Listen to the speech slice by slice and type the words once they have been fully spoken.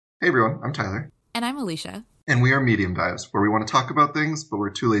Hey everyone, I'm Tyler. And I'm Alicia. And we are Medium Dives, where we want to talk about things, but we're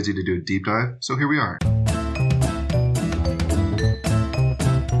too lazy to do a deep dive, so here we are.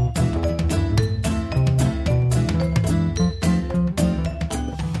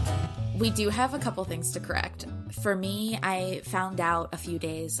 We do have a couple things to correct. For me, I found out a few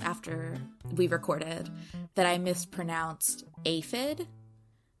days after we recorded that I mispronounced aphid.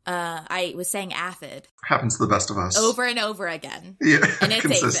 I was saying aphid. Happens to the best of us. Over and over again. Yeah, and it's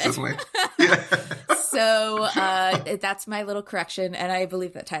consistently. Yeah. So that's my little correction, and I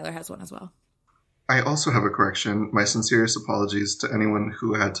believe that Tyler has one as well. I also have a correction. My sincerest apologies to anyone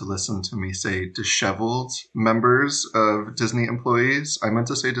who had to listen to me say disheveled members of Disney employees. I meant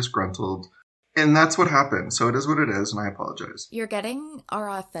to say disgruntled. And that's what happened. So it is what it is, and I apologize. You're getting our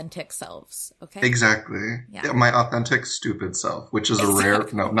authentic selves, okay? Exactly. Yeah. My authentic, stupid self, which is a rare,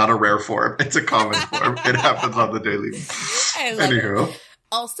 no, not a rare form. It's a common form. It happens on the daily. I love Anywho. it.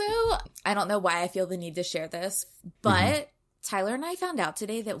 Also, I don't know why I feel the need to share this, but Tyler and I found out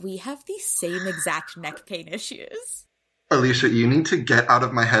today that we have the same exact neck pain issues. Alicia, you need to get out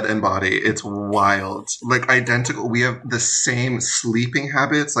of my head and body. It's wild. Like, identical. We have the same sleeping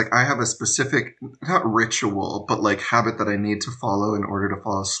habits. Like, I have a specific, not ritual, but like habit that I need to follow in order to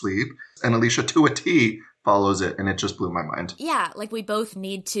fall asleep. And Alicia, to a T, follows it. And it just blew my mind. Yeah, like we both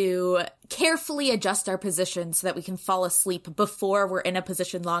need to carefully adjust our position so that we can fall asleep before we're in a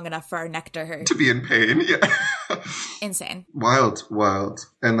position long enough for our neck to hurt. To be in pain, yeah. Insane. Wild.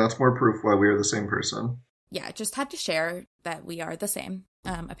 And that's more proof why we are the same person. Yeah, just had to share that we are the same,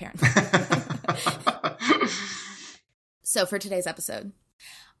 apparently. So for today's episode,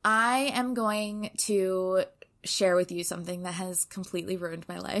 I am going to share with you something that has completely ruined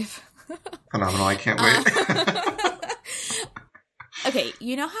my life. Phenomenal. I can't wait. Okay,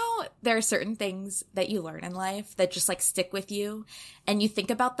 you know how there are certain things that you learn in life that just like stick with you and you think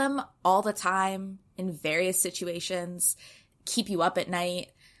about them all the time in various situations, keep you up at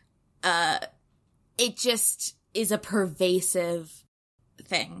night? It just is a pervasive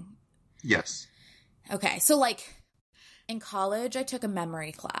thing. Yes. Okay, so like in college, I took a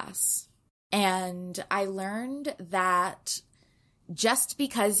memory class and I learned that just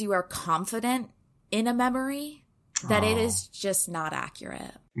because you are confident in a memory, that it is just not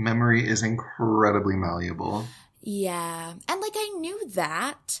accurate. Memory is incredibly malleable. Yeah. And like I knew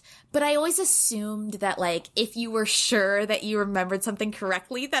that, but I always assumed that like if you were sure that you remembered something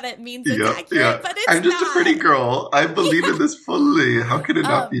correctly, that it means it's accurate. Yeah. But it's I'm just not. a pretty girl. I believe in this fully. How could it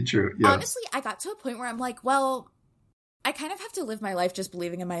not be true? Yes. Honestly, I got to a point where I'm like, well, I kind of have to live my life just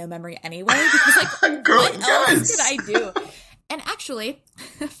believing in my own memory anyway, because like girl, what else could I do? And actually,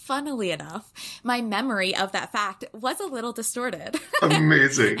 funnily enough, my memory of that fact was a little distorted.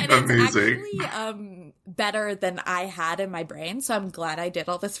 Amazing. And it's actually better than I had in my brain. So I'm glad I did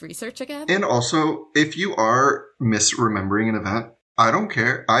all this research again. And also, if you are misremembering an event, I don't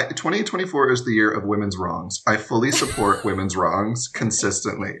care. 2024 is the year of women's wrongs. I fully support women's wrongs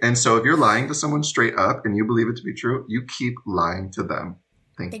consistently. And so if you're lying to someone straight up and you believe it to be true, you keep lying to them.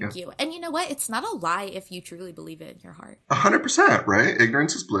 Thank you. And you know what? It's not a lie if you truly believe it in your heart. 100%, right?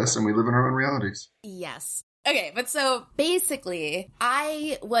 Ignorance is bliss and we live in our own realities. Yes. Okay, but so basically,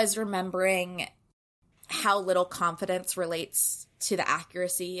 I was remembering how little confidence relates to the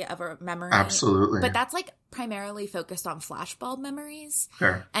accuracy of a memory. Absolutely. But that's like primarily focused on flashbulb memories.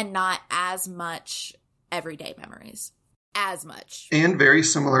 Fair. And not as much everyday memories. As much. And very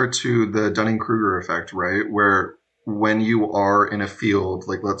similar to the Dunning-Kruger effect, right? Where when you are in a field,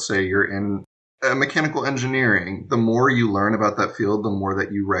 like let's say you're in mechanical engineering, the more you learn about that field, the more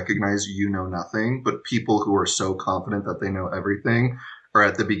that you recognize you know nothing. But people who are so confident that they know everything, or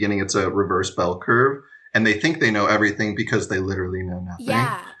at the beginning it's a reverse bell curve, and they think they know everything because they literally know nothing.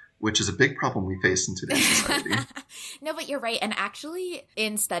 Yeah. Which is a big problem we face in today's society. No, but you're right. And actually,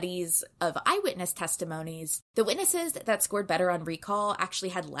 in studies of eyewitness testimonies, the witnesses that scored better on recall actually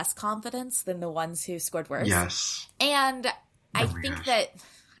had less confidence than the ones who scored worse. Yes. And I think that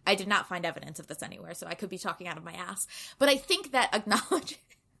I did not find evidence of this anywhere, so I could be talking out of my ass. But I think that acknowledging...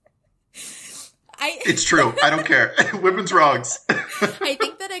 It's true. I don't care. Women's wrongs. I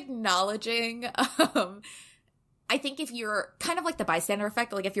think that acknowledging... I think if you're kind of like the bystander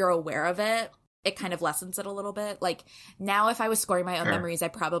effect, like if you're aware of it, it kind of lessens it a little bit. Like now, if I was scoring my own memories, I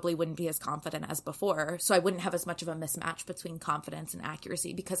probably wouldn't be as confident as before. So I wouldn't have as much of a mismatch between confidence and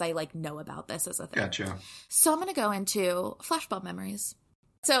accuracy because I like know about this as a thing. Gotcha. So I'm going to go into flashbulb memories.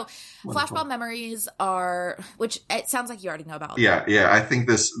 So flashbulb memories are, which it sounds like you already know about. Yeah. I think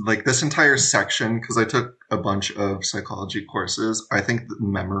this entire section, because I took a bunch of psychology courses, I think that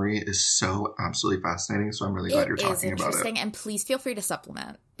memory is so absolutely fascinating. So I'm really glad you're talking about it. It is interesting, and please feel free to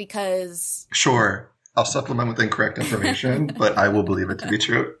supplement because... Sure. I'll supplement with incorrect information, but I will believe it to be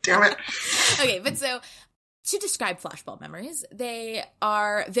true. Damn it. Okay, but so to describe flashbulb memories, they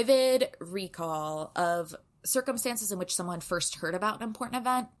are vivid recall of circumstances in which someone first heard about an important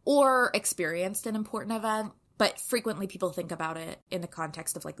event or experienced an important event, but frequently people think about it in the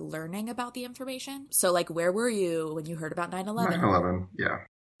context of like learning about the information. So like, where were you when you heard about 9/11? 9/11, yeah.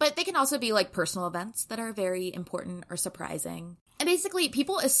 But they can also be like personal events that are very important or surprising. And basically,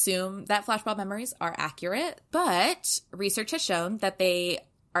 people assume that flashbulb memories are accurate, but research has shown that they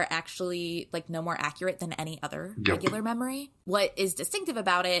are actually like no more accurate than any other regular memory. What is distinctive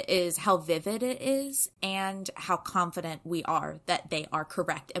about it is how vivid it is and how confident we are that they are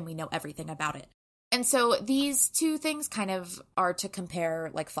correct and we know everything about it. And so these two things kind of are to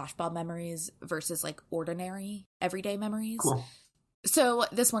compare like flashbulb memories versus like ordinary everyday memories. Cool. So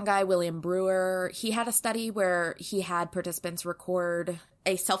this one guy, William Brewer, he had a study where he had participants record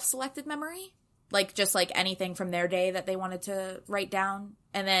a self-selected memory, like just like anything from their day that they wanted to write down.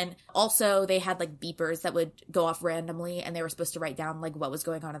 And then also they had like beepers that would go off randomly and they were supposed to write down like what was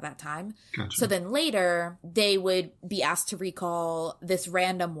going on at that time. Gotcha. So then later they would be asked to recall this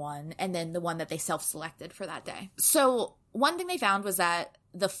random one and then the one that they self-selected for that day. So one thing they found was that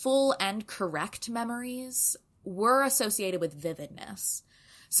the full and correct memories were associated with vividness.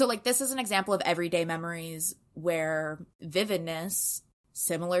 So like this is an example of everyday memories where vividness,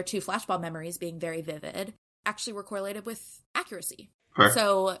 similar to flashbulb memories being very vivid, actually were correlated with accuracy. Fair.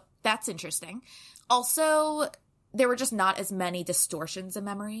 So that's interesting. Also, there were just not as many distortions in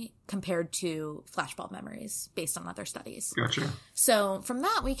memory compared to flashbulb memories based on other studies. Gotcha. So from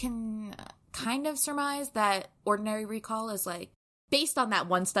that, we can kind of surmise that ordinary recall is like, based on that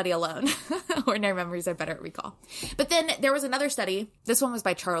one study alone, ordinary memories are better at recall. But then there was another study. This one was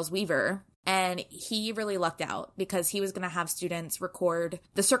by Charles Weaver, and he really lucked out because he was going to have students record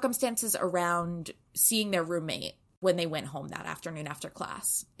the circumstances around seeing their roommate when they went home that afternoon after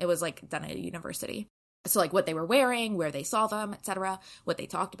class. It was like done at a university. So like what they were wearing, where they saw them, etc., what they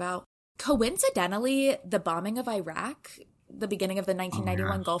talked about. Coincidentally, the bombing of Iraq, the beginning of the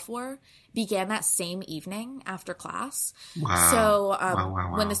 1991 Gulf War, began that same evening after class. Wow.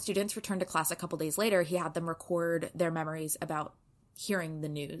 So when the students returned to class a couple days later, he had them record their memories about hearing the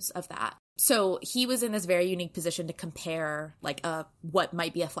news of that. So he was in this very unique position to compare like what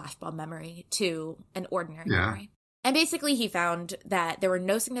might be a flashbulb memory to an ordinary memory. And basically he found that there were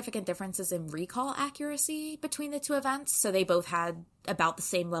no significant differences in recall accuracy between the two events. So they both had about the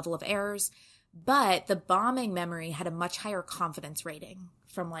same level of errors. But the bombing memory had a much higher confidence rating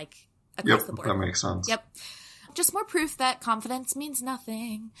from like across the board. That makes sense. Yep. Just more proof that confidence means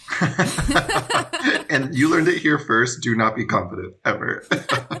nothing. And you learned it here first. Do not be confident, ever.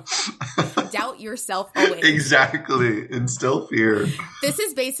 Doubt yourself always. Exactly. Instill fear. This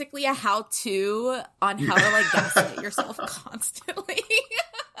is basically a how-to on how to like gaslight yourself constantly.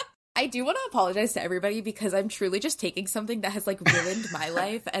 I do want to apologize to everybody because I'm truly just taking something that has like ruined my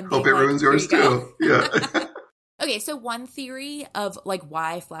life and hope it ruins yours too. Yeah. Okay, so one theory of like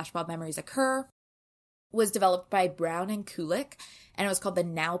why flashbulb memories occur was developed by Brown and Kulik, and it was called the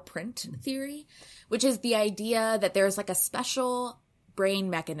now print theory, which is the idea that there's like a special brain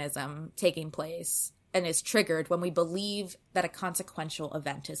mechanism taking place and is triggered when we believe that a consequential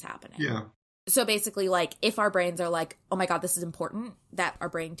event is happening. Yeah. So basically, like, if our brains are like, oh my God, this is important, that our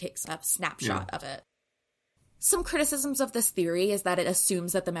brain takes a snapshot of it. Some criticisms of this theory is that it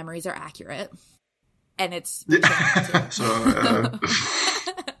assumes that the memories are accurate. And it's...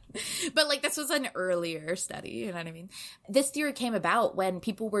 But, like, this was an earlier study, you know what I mean? This theory came about when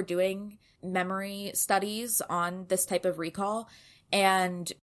people were doing memory studies on this type of recall,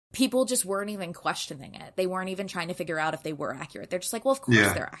 and people just weren't even questioning it. They weren't even trying to figure out if they were accurate. They're just like, well, of course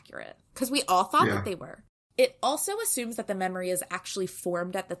they're accurate. Because we all thought that they were. It also assumes that the memory is actually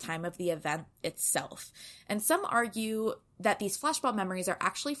formed at the time of the event itself. And some argue that these flashbulb memories are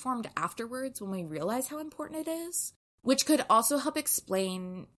actually formed afterwards when we realize how important it is, which could also help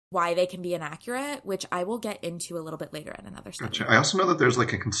explain why they can be inaccurate, which I will get into a little bit later in another study. Gotcha. I also know that there's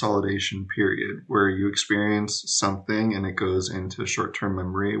like a consolidation period where you experience something and it goes into short-term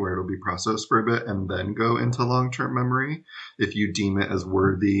memory where it'll be processed for a bit and then go into long-term memory if you deem it as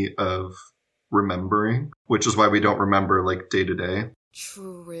worthy of remembering, which is why we don't remember like day to day.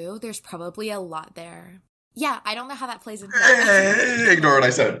 True. There's probably a lot there. Yeah, I don't know how that plays into that. Ignore what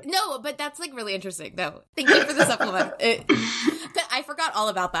I said. No, but that's like really interesting. No, thank you for the supplement. But I forgot all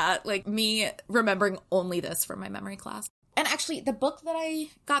about that. Like me remembering only this from my memory class. And actually, the book that I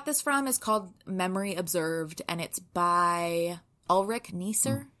got this from is called Memory Observed, and it's by Ulrich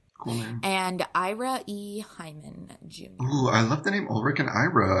Neisser. Cool name. And Ira E. Hyman Jr. Ooh, I love the name Ulrich and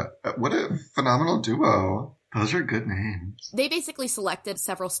Ira. What a phenomenal duo. Those are good names. They basically selected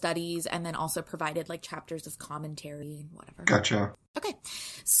several studies and then also provided like chapters of commentary and whatever. Gotcha. Okay.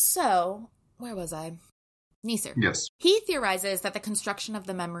 So, where was I? Neisser. Yes. He theorizes that the construction of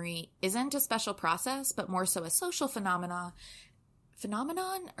the memory isn't a special process, but more so a social phenomenon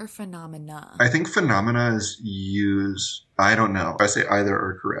or phenomena? I think phenomena is used, I don't know. I say either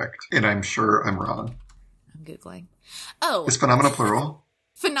are correct, and I'm sure I'm wrong. I'm Googling. Oh. Is phenomena plural?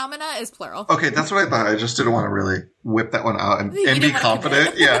 Phenomena is plural. Okay, that's what I thought. I just didn't want to really whip that one out and be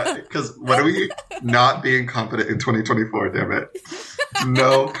confident. Yeah, because what are we not being confident in 2024, damn it.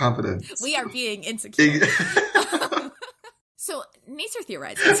 No confidence. We are being insecure. So Neisser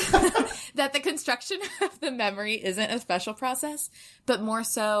theorizes that the construction of the memory isn't a special process, but more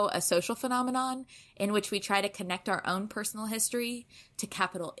so a social phenomenon in which we try to connect our own personal history to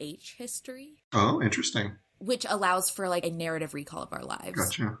capital H history. Oh, interesting. Which allows for like a narrative recall of our lives.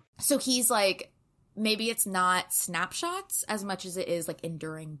 Gotcha. So he's like, maybe it's not snapshots as much as it is like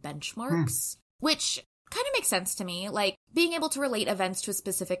enduring benchmarks, which kind of makes sense to me. Like being able to relate events to a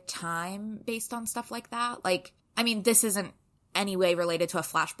specific time based on stuff like that. Like, I mean, this isn't any way related to a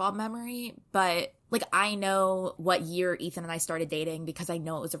flashbulb memory, but like I know what year Ethan and I started dating because I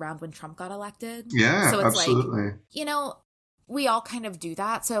know it was around when Trump got elected. Yeah, so it's absolutely. like, you know, we all kind of do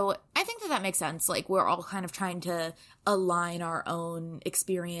that. So I think that makes sense. Like we're all kind of trying to align our own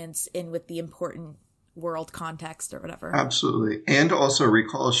experience in with the important world context or whatever. Absolutely. And also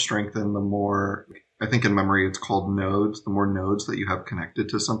recall is strengthened the more, I think in memory it's called nodes, the more nodes that you have connected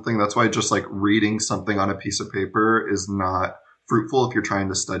to something. That's why just like reading something on a piece of paper is not fruitful if you're trying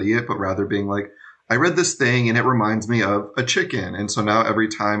to study it, but rather being like, I read this thing and it reminds me of a chicken. And so now every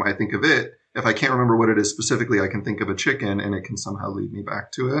time I think of it, if I can't remember what it is specifically, I can think of a chicken and it can somehow lead me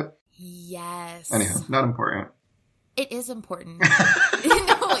back to it. Yes. Anyhow, not important. It is important.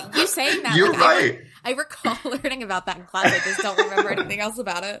 No, you saying that. You're like, right. I recall learning about that in class. I just don't remember anything else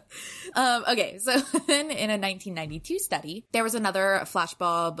about it. Okay, so then in a 1992 study, there was another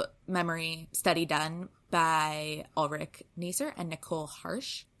flashbulb memory study done by Ulrich Neisser and Nicole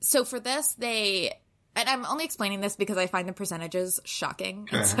Harsh. So for this, and I'm only explaining this because I find the percentages shocking.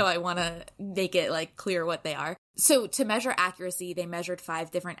 Okay. And so I want to make it like clear what they are. So to measure accuracy, they measured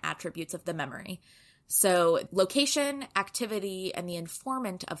 5 different attributes of the memory. So location, activity, and the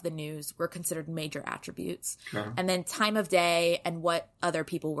informant of the news were considered major attributes. Okay. And then time of day and what other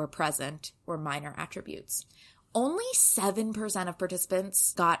people were present were minor attributes. Only 7% of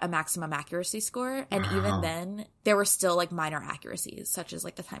participants got a maximum accuracy score. And even then, there were still like minor accuracies, such as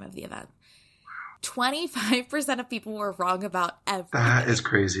like the time of the event. 25% of people were wrong about everything. That is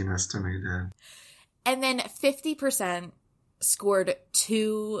craziness to me, dude. And then 50% scored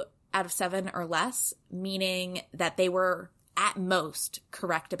 2 out of 7 or less, meaning that they were at most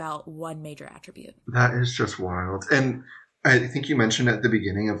correct about one major attribute. That is just wild. And I think you mentioned at the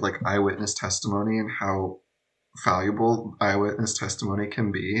beginning of like eyewitness testimony and how valuable eyewitness testimony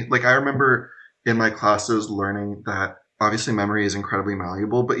can be. Like I remember in my classes learning that obviously memory is incredibly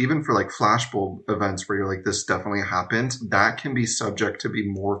malleable, but even for like flashbulb events where you're like, this definitely happened, that can be subject to be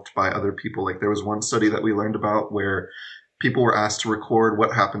morphed by other people. Like there was one study that we learned about where people were asked to record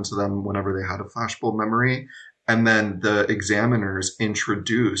what happened to them whenever they had a flashbulb memory. And then the examiners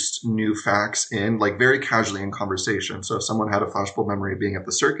introduced new facts in like very casually in conversation. So if someone had a flashbulb memory of being at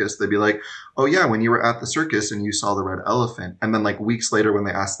the circus, they'd be like, oh yeah, when you were at the circus and you saw the red elephant. And then like weeks later, when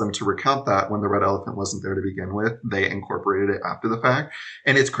they asked them to recount that when the red elephant wasn't there to begin with, they incorporated it after the fact.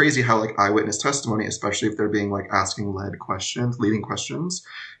 And it's crazy how like eyewitness testimony, especially if they're being like asking leading questions,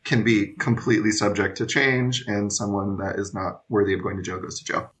 can be completely subject to change. And someone that is not worthy of going to jail goes to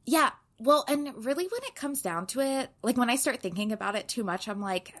jail. Yeah. Well, and really when it comes down to it, like when I start thinking about it too much, I'm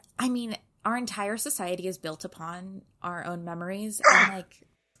like, I mean, our entire society is built upon our own memories. And like,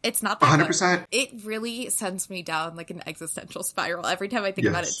 it's not that 100%. good. It really sends me down like an existential spiral every time I think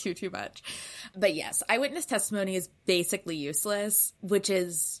about it too much. But yes, eyewitness testimony is basically useless, which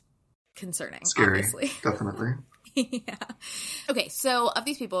is concerning. Scary. Obviously. Definitely. Yeah. Okay, so of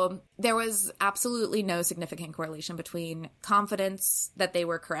these people, there was absolutely no significant correlation between confidence that they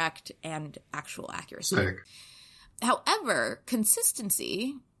were correct and actual accuracy. Sick. However,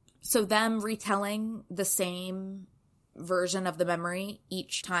 consistency, so them retelling the same version of the memory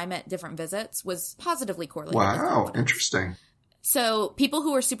each time at different visits, was positively correlated with Wow, confidence. interesting. So people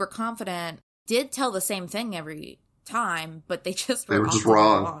who were super confident did tell the same thing every time, but they were just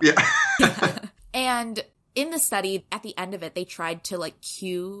wrong. Yeah. Yeah. And in the study, at the end of it, they tried to like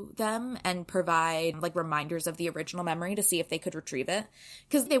cue them and provide like reminders of the original memory to see if they could retrieve it.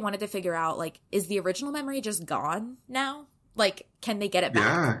 Because they wanted to figure out, like, is the original memory just gone now? Like, can they get it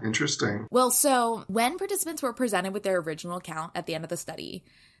back? Yeah, interesting. Well, so when participants were presented with their original account at the end of the study,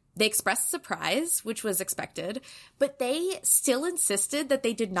 they expressed surprise, which was expected, but they still insisted that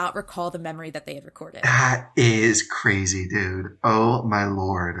they did not recall the memory that they had recorded. That is crazy, dude. Oh, my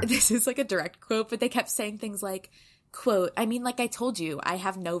Lord. This is like a direct quote, but they kept saying things like, quote, I mean, like I told you, I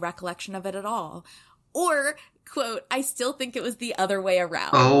have no recollection of it at all. Or, quote, I still think it was the other way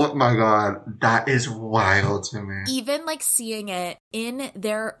around. Oh, my God. That is wild to me. Even like seeing it in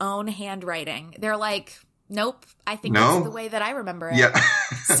their own handwriting, they're like, nope, I think that's the way that I remember it. Yeah.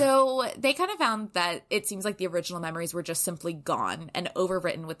 So they kind of found that it seems like the original memories were just simply gone and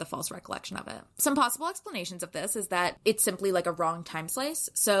overwritten with the false recollection of it. Some possible explanations of this is that it's simply like a wrong time slice.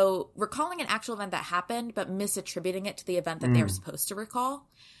 So recalling an actual event that happened, but misattributing it to the event that they were supposed to recall,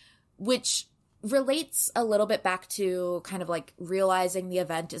 which relates a little bit back to kind of like realizing the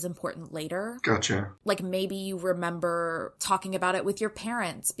event is important later. Gotcha. Like maybe you remember talking about it with your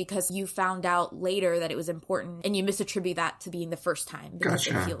parents because you found out later that it was important and you misattribute that to being the first time because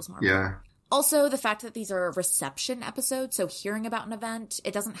it feels more important. Also, the fact that these are reception episodes, so hearing about an event,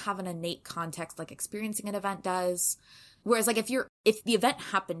 it doesn't have an innate context like experiencing an event does. Whereas like if the event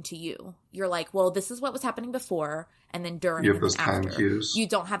happened to you, you're like, well, this is what was happening before, and then during you have and those time after. cues. You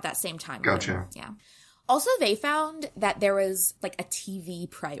don't have that same time. Gotcha. Yeah. Also, they found that there was like a TV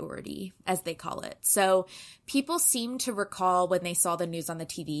priority, as they call it. So people seem to recall when they saw the news on the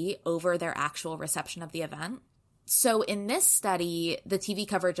TV over their actual reception of the event. So in this study, the TV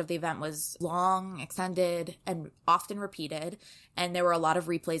coverage of the event was long, extended, and often repeated. And there were a lot of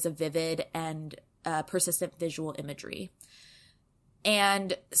replays of vivid and persistent visual imagery.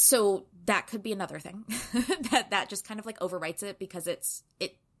 And so that could be another thing that just kind of like overwrites it because it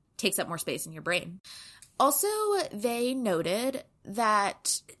takes up more space in your brain. Also, they noted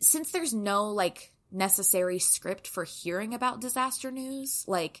that since there's no like necessary script for hearing about disaster news,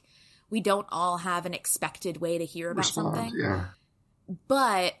 like we don't all have an expected way to hear about something. Yeah.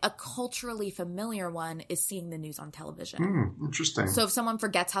 But a culturally familiar one is seeing the news on television. Interesting. So if someone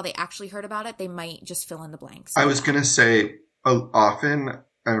forgets how they actually heard about it, they might just fill in the blanks. I was going to say, often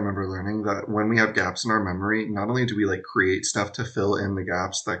I remember learning that when we have gaps in our memory, not only do we like create stuff to fill in the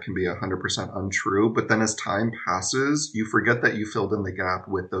gaps that can be 100% untrue, but then as time passes, you forget that you filled in the gap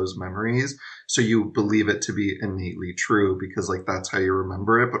with those memories. So you believe it to be innately true because like that's how you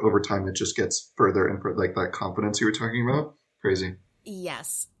remember it. But over time, it just gets further and further, like that confidence you were talking about. Crazy.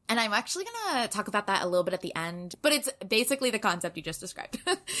 Yes. And I'm actually going to talk about that a little bit at the end, but it's basically the concept you just described.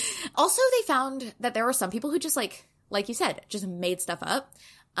 Also, they found that there were some people who just like you said, just made stuff up.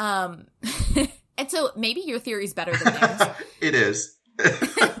 And so maybe your theory is better than theirs. It is.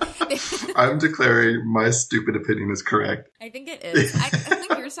 I'm declaring my stupid opinion is correct. I think it is. I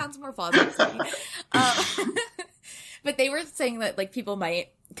think yours sounds more plausible to me. But they were saying that like people might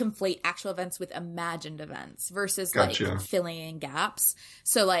conflate actual events with imagined events versus like filling in gaps.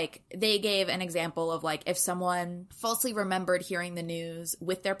 So like they gave an example of like if someone falsely remembered hearing the news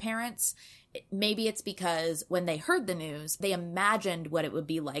with their parents, maybe it's because when they heard the news, they imagined what it would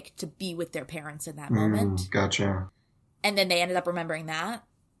be like to be with their parents in that moment. Gotcha. And then they ended up remembering that.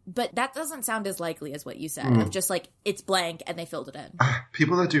 But that doesn't sound as likely as what you said. Of just like, it's blank and they filled it in.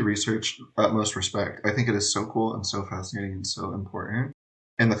 People that do research, utmost respect. I think it is so cool and so fascinating and so important.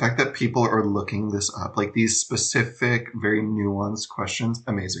 And the fact that people are looking this up, like these specific, very nuanced questions,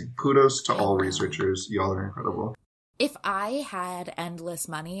 amazing. Kudos to all researchers. Y'all are incredible. If I had endless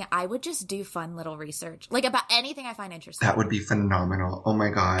money, I would just do fun little research. Like about anything I find interesting. That would be phenomenal. Oh my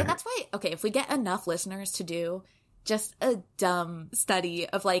God. And that's why, okay, if we get enough listeners to do just a dumb study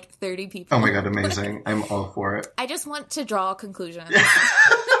of like 30 people. Oh my God, amazing. I'm all for it. I just want to draw conclusions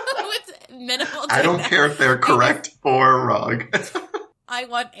with minimal data. I don't care if they're correct or wrong. I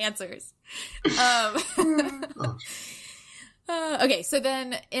want answers. Okay, so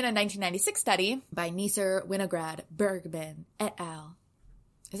then in a 1996 study by Neisser, Winograd, Bergman, et al.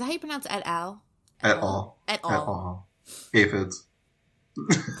 Is that how you pronounce et al? Et al. Et al. Et al. Aphids.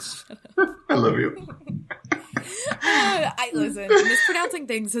 I love you. Listen, mispronouncing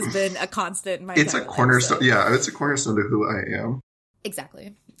things has been a constant in my life. It's a cornerstone. So. Yeah, it's a cornerstone to who I am.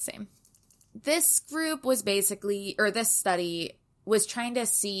 Exactly. Same. This group was basically, or this study was trying to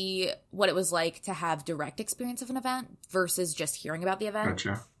see what it was like to have direct experience of an event versus just hearing about the event.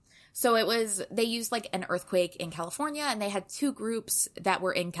 Gotcha. So they used like an earthquake in California, and they had two groups that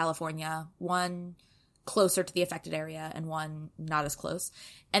were in California, one closer to the affected area and one not as close,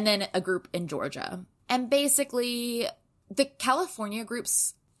 and then a group in Georgia. And basically, the California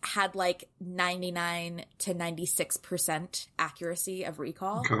groups had like 99 to 96% accuracy of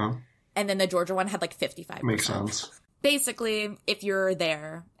recall. Okay. And then the Georgia one had like 55%. Makes sense. Basically, if you're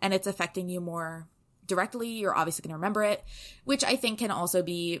there and it's affecting you more directly, you're obviously going to remember it, which I think can also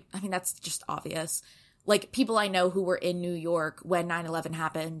be, I mean, that's just obvious. Like, people I know who were in New York when 9/11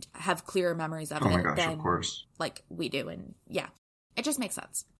 happened have clearer memories of it than, of course, like, we do. And yeah, it just makes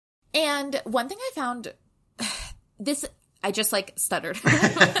sense. And one thing I found, I just, like, stuttered.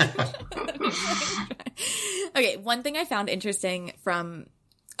 Okay, one thing I found interesting from,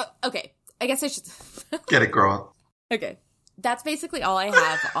 okay, I guess I should. Get it, girl. Okay. That's basically all I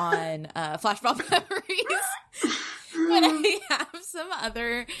have on flashbulb memories. But I have some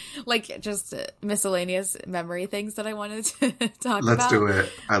other, like, just miscellaneous memory things that I wanted to talk about. Let's do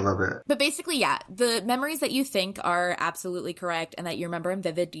it. I love it. But basically, yeah, the memories that you think are absolutely correct and that you remember in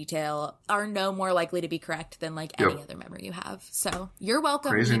vivid detail are no more likely to be correct than, like, any other memory you have. So you're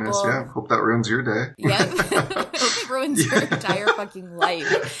welcome, Craziness, people. yeah. Hope that ruins your day. Yep. Hope it ruins your entire fucking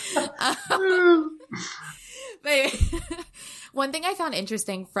life. But one thing I found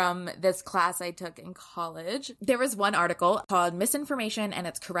interesting from this class I took in college, there was one article called Misinformation and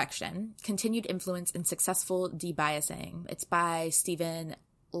Its Correction, Continued Influence in Successful Debiasing. It's by Stephen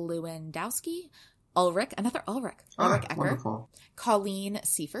Lewandowski, another Ulrich Ecker, wonderful. Colleen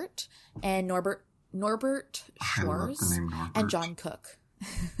Seifert, and Norbert Schwarz, and John Cook.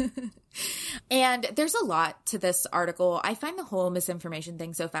 And there's a lot to this article. I find the whole misinformation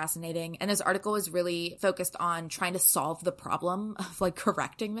thing so fascinating. And this article is really focused on trying to solve the problem of, like,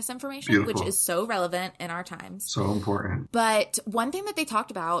 correcting misinformation, Beautiful. which is so relevant in our times. So important. But one thing that they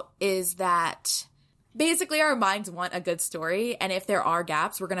talked about is that basically our minds want a good story. And if there are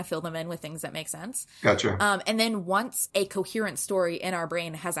gaps, we're going to fill them in with things that make sense. Gotcha. And then once a coherent story in our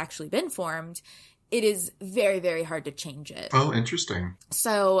brain has actually been formed, it is very, very hard to change it. Oh, interesting.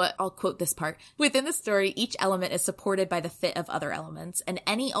 So I'll quote this part. Within the story, each element is supported by the fit of other elements, and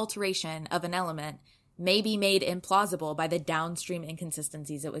any alteration of an element may be made implausible by the downstream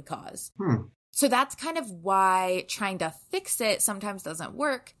inconsistencies it would cause. So that's kind of why trying to fix it sometimes doesn't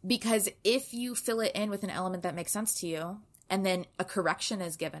work, because if you fill it in with an element that makes sense to you, and then a correction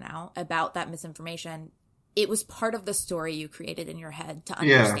is given out about that misinformation, it was part of the story you created in your head to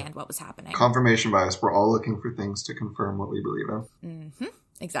understand what was happening. Confirmation bias. We're all looking for things to confirm what we believe in. Mm-hmm.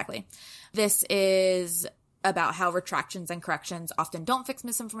 Exactly. This is about how retractions and corrections often don't fix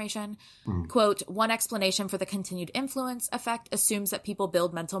misinformation. Quote, one explanation for the continued influence effect assumes that people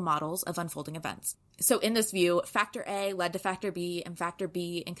build mental models of unfolding events. So in this view, factor A led to factor B, and factor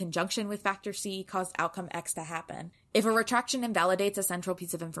B in conjunction with factor C caused outcome X to happen. If a retraction invalidates a central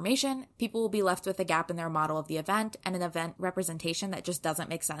piece of information, people will be left with a gap in their model of the event and an event representation that just doesn't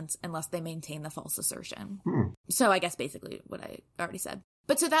make sense unless they maintain the false assertion. So I guess basically what I already said.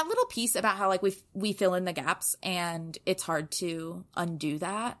 But so that little piece about how, like, we fill in the gaps and it's hard to undo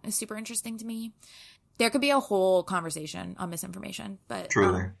that is super interesting to me. There could be a whole conversation on misinformation, but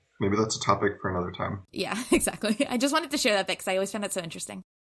truly, maybe that's a topic for another time. Yeah, exactly. I just wanted to share that bit because I always found it so interesting.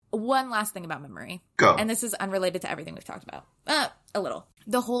 One last thing about memory. Go. And this is unrelated to everything we've talked about. A little.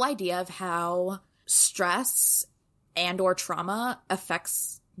 The whole idea of how stress and or trauma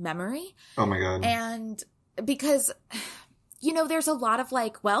affects memory. Oh my God. And because, you know, there's a lot of,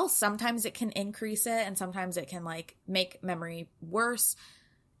 like, well, sometimes it can increase it and sometimes it can, like, make memory worse.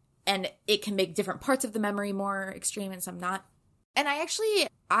 And it can make different parts of the memory more extreme and some not. And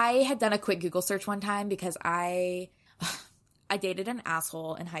I had done a quick Google search one time because I dated an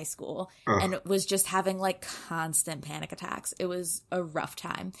asshole in high school and was just having, like, constant panic attacks. It was a rough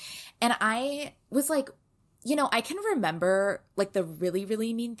time. And I was like, you know, I can remember, like, the really,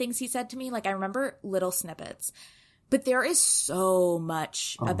 really mean things he said to me. Like, I remember little snippets. But there is so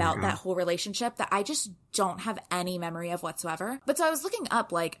much about that whole relationship that I just don't have any memory of whatsoever. But so I was looking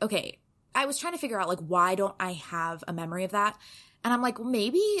up, like, okay, I was trying to figure out, like, why don't I have a memory of that? And I'm like, well,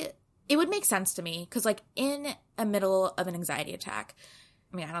 maybe it would make sense to me because, like, in the middle of an anxiety attack,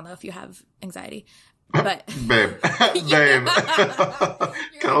 I mean, I don't know if you have anxiety, but babe, Can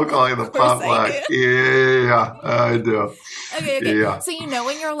I call you the pop black? Yeah, I do. Okay. Yeah. So you know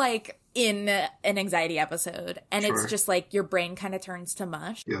when you're, like, in an anxiety episode and it's just like your brain kind of turns to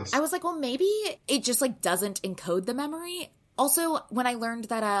mush. Yes. I was like, well, maybe it just, like, doesn't encode the memory. Also, when I learned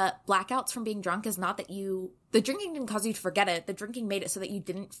that blackouts from being drunk is not that the drinking didn't cause you to forget it. The drinking made it so that you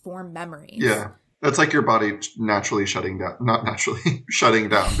didn't form memories. Yeah. That's like your body naturally shutting down. Not naturally, shutting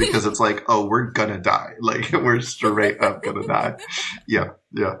down because it's like, oh, we're gonna die. Like, we're straight up gonna die. Yeah,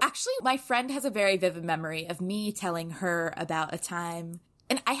 yeah. Actually, my friend has a very vivid memory of me telling her about a time.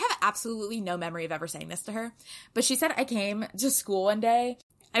 and I have absolutely no memory of ever saying this to her, but she said I came to school one day.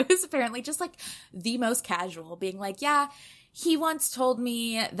 I was apparently just like the most casual, being like, yeah, he once told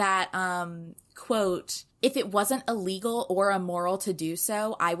me that, quote, if it wasn't illegal or immoral to do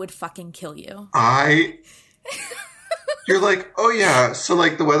so, I would fucking kill you. You're like, oh yeah, so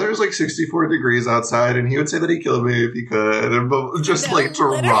like the weather is like 64 degrees outside and he would say that he killed me if he could. And just like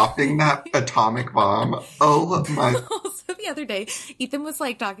dropping that atomic bomb. Oh my. Also the other day, Ethan was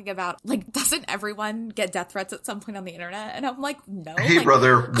like talking about like, doesn't everyone get death threats at some point on the internet? And I'm like, no. Hey like,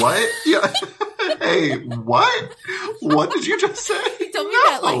 brother, what? Yeah. Hey, what? What did you just say? He told me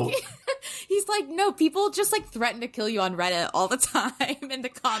that like, he's like, no, people just like threaten to kill you on Reddit all the time in the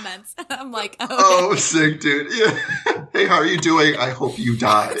comments. And I'm like, okay. Oh, sick, dude. Yeah. Hey, how are you doing? I hope you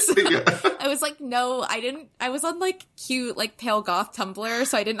die. Yeah. I was like, no, I didn't. I was on like cute, like pale goth Tumblr,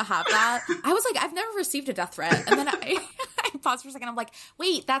 so I didn't have that. I was like, I've never received a death threat. And then I paused for a second. I'm like,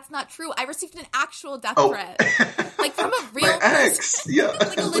 wait, that's not true. I received an actual death threat. Like from a real ex. Yeah.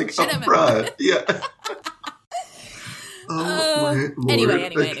 Like a legitimate one. Yeah. Oh,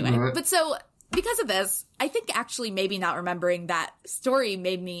 anyway. But so because of this, I think actually maybe not remembering that story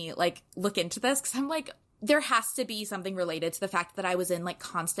made me like look into this because I'm like, there has to be something related to the fact that I was in like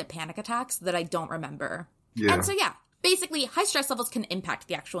constant panic attacks that I don't remember. Yeah. And so, yeah, basically high stress levels can impact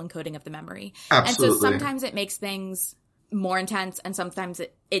the actual encoding of the memory. Absolutely. And so sometimes it makes things more intense and sometimes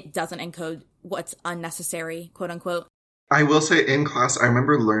it doesn't encode what's unnecessary, quote unquote. I will say in class, I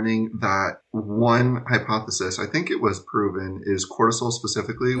remember learning that one hypothesis, I think it was proven, is cortisol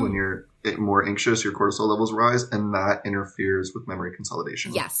specifically. When you're more anxious, your cortisol levels rise, and that interferes with memory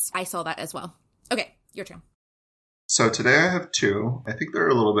consolidation. Yes, I saw that as well. Okay, your turn. So today I have two. I think they're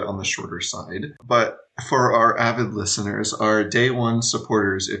a little bit on the shorter side. But for our avid listeners, our day one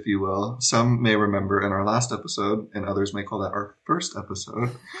supporters, if you will, some may remember in our last episode, and others may call that our first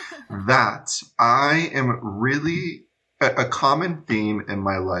episode, that I am really... A common theme in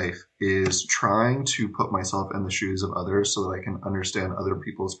my life is trying to put myself in the shoes of others so that I can understand other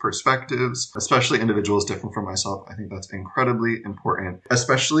people's perspectives, especially individuals different from myself. I think that's incredibly important,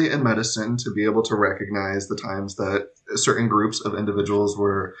 especially in medicine, to be able to recognize the times that certain groups of individuals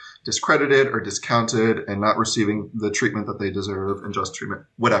were discredited or discounted and not receiving the treatment that they deserve and just treatment,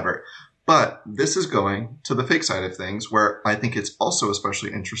 whatever. But this is going to the fake side of things where I think it's also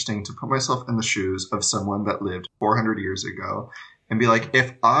especially interesting to put myself in the shoes of someone that lived 400 years ago and be like,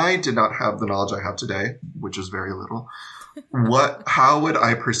 if I did not have the knowledge I have today, which is very little, how would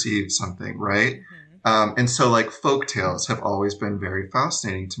I perceive something, right? And so like folk tales have always been very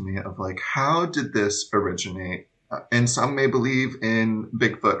fascinating to me of like, how did this originate? And some may believe in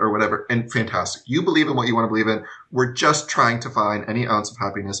Bigfoot or whatever, and fantastic. You believe in what you want to believe in. We're just trying to find any ounce of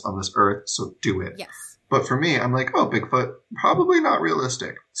happiness on this earth, so do it. Yes. But for me, I'm like, oh, Bigfoot, probably not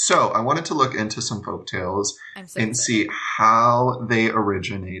realistic. So I wanted to look into some folktales and see how they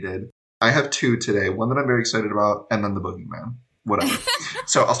originated. I have two today, one that I'm very excited about, and then the boogeyman. Whatever.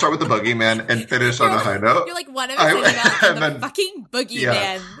 So I'll start with the boogeyman and finish on a high note. You're like one of us and the fucking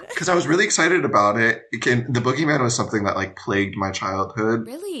boogeyman. Because I was really excited about it. The boogeyman was something that like plagued my childhood.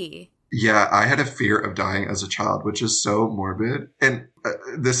 Really? Yeah, I had a fear of dying as a child, which is so morbid. And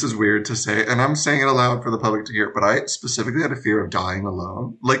this is weird to say, and I'm saying it aloud for the public to hear, but I specifically had a fear of dying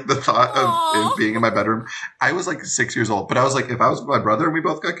alone. Like the thought of being in my bedroom. I was like 6 years old, but I was like, if I was with my brother and we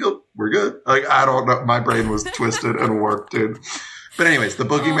both got killed, we're good. Like, I don't know. My brain was twisted and warped, dude. But anyways, the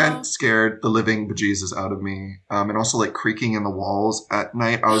boogeyman scared the living bejesus out of me. And also like creaking in the walls at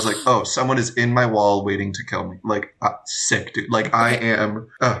night. I was like, oh, someone is in my wall waiting to kill me. Like, sick, dude. Like I am,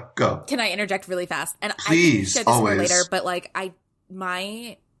 go. Can I interject really fast? And please, I can share this more later, but like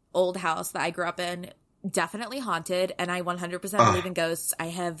my old house that I grew up in, definitely haunted, and I 100% believe in ghosts. I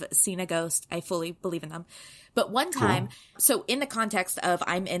have seen a ghost. I fully believe in them. But one time, so in the context of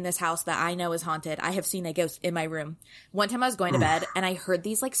I'm in this house that I know is haunted, I have seen a ghost in my room. One time I was going to bed and I heard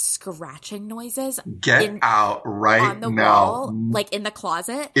these like scratching noises. Get out right on the now. Wall, like in the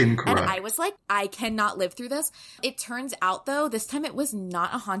closet. Incorrect. And I was like, I cannot live through this. It turns out though, this time it was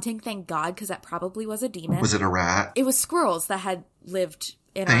not a haunting, thank God, because that probably was a demon. Was it a rat? It was squirrels that had lived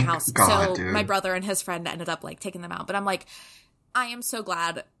in our house. God, so dude. My brother and his friend ended up like taking them out. But I'm like, I am so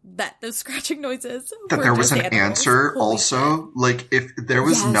glad that those scratching noises that were there was just an animals. answer Holy also. shit. Like if there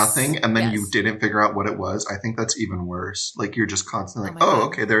was nothing and then Yes. you didn't figure out what it was, I think that's even worse. Like you're just constantly like, Oh my God.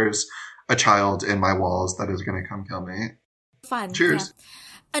 okay, there's a child in my walls that is going to come kill me. Fun. Cheers.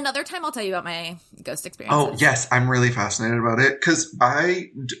 Another time I'll tell you about my ghost Oh, experiences. yes. I'm really fascinated about it because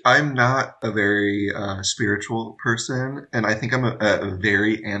I'm not a very spiritual person, and I think I'm a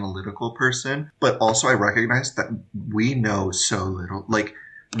very analytical person, but also I recognize that we know so little. Like,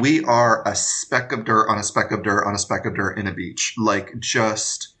 we are a speck of dirt on a speck of dirt on a speck of dirt in a beach. Like,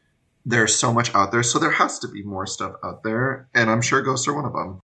 just, there's so much out there. So there has to be more stuff out there, and I'm sure ghosts are one of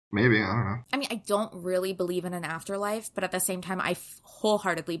them. Maybe, I don't know. I mean, I don't really believe in an afterlife, but at the same time, I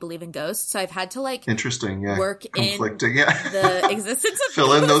wholeheartedly believe in ghosts. So I've had to interesting, yeah, work conflicting, in the existence of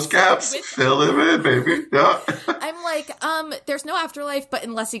fill in those gaps, fill them in, baby. Yeah. I'm like, there's no afterlife, but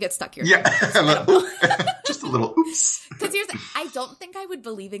unless you get stuck here. Yeah, just a little oops. Because I don't think I would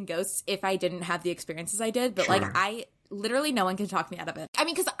believe in ghosts if I didn't have the experiences I did, but Sure. literally no one can talk me out of it. I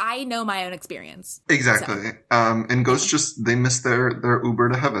mean, because I know my own experience. Exactly. So. And ghosts just, they miss their Uber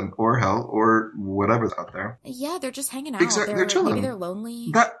to heaven or hell or whatever's out there. Yeah, they're just hanging out. Exactly. They're chilling. Maybe they're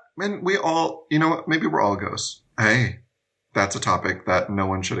lonely. And we all, you know what? Maybe we're all ghosts. Hey, that's a topic that no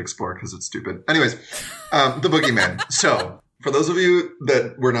one should explore because it's stupid. Anyways, the boogeyman. So, for those of you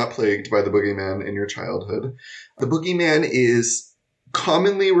that were not plagued by the boogeyman in your childhood, the boogeyman is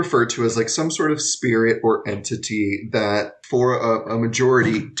commonly referred to as like some sort of spirit or entity that for a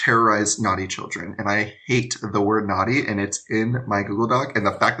majority terrorize naughty children. And I hate the word naughty, and it's in my Google Doc. And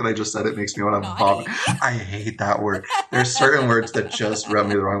the fact that I just said it makes me want to vomit. I hate that word. There's certain words that just rub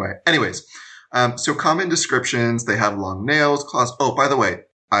me the wrong way. Anyways, so common descriptions, they have long nails, claws. Oh, by the way,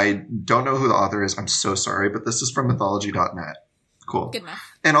 I don't know who the author is. I'm so sorry, but this is from mythology.net. Cool. Good enough.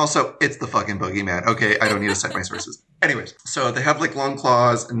 And also, it's the fucking boogeyman. Okay, I don't need to cite my sources. Anyways, so they have like long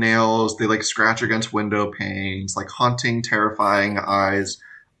claws, nails, they like scratch against window panes, like haunting, terrifying eyes,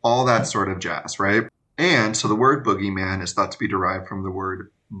 all that sort of jazz, right? And so the word boogeyman is thought to be derived from the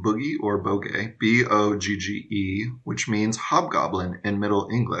word boogie or boge, B-O-G-G-E, which means hobgoblin in Middle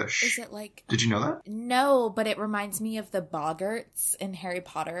English. Is it like... Did you know that? No, but it reminds me of the boggarts in Harry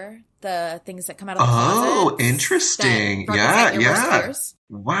Potter, the things that come out of the closet. Oh, interesting. Yeah.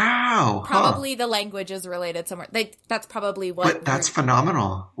 Wow. Probably the language is related somewhere. That's probably what... But that's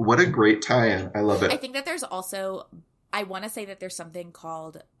phenomenal. What a great tie-in. I love it. I think that there's also... I want to say that there's something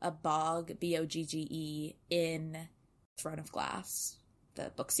called a bog, B-O-G-G-E, in Throne of Glass, the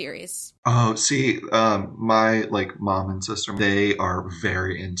book series. Oh, see, my like mom and sister, they are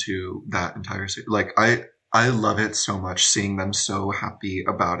very into that entire series. Like, I love it so much, seeing them so happy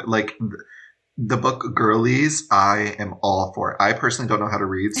about it. Like, the book Girlies, I am all for it. I personally don't know how to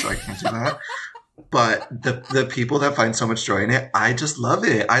read, so I can't do that. But the people that find so much joy in it, I just love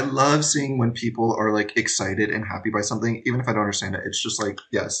it. I love seeing when people are like excited and happy by something, even if I don't understand it. It's just like,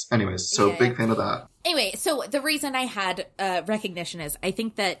 yes. Anyways, so big fan of that. Anyway, so the reason I had recognition is I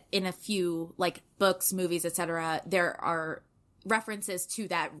think that in a few like books, movies, etc., there are references to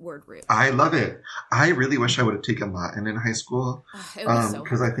that word root. I love it. I really wish I would have taken Latin in high school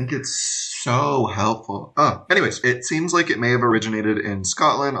because I think it's so helpful. Anyways, it seems like it may have originated in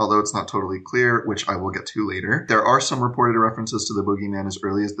Scotland, although it's not totally clear, which I will get to later. There are some reported references to the boogeyman as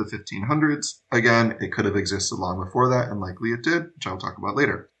early as the 1500s. Again, it could have existed long before that, and likely it did, which I'll talk about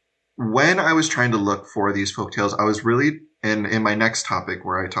later. When I was trying to look for these folktales, I was really, in my next topic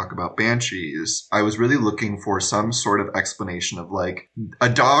where I talk about banshees, I was really looking for some sort of explanation of like, a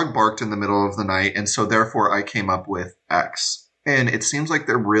dog barked in the middle of the night, and so therefore I came up with X. And it seems like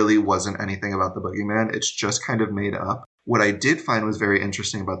there really wasn't anything about the boogeyman. It's just kind of made up. What I did find was very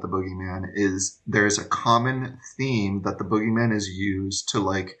interesting about the boogeyman is there's a common theme that the boogeyman is used to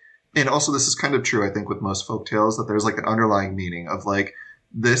like, and also this is kind of true, I think, with most folktales, that there's like an underlying meaning of like,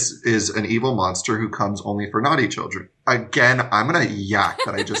 this is an evil monster who comes only for naughty children. Again, I'm going to yak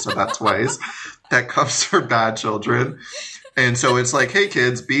that I just said that twice. That comes for bad children. And so it's like, hey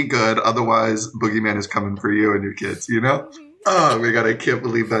kids, be good. Otherwise, boogeyman is coming for you and your kids, you know? Oh my God, I can't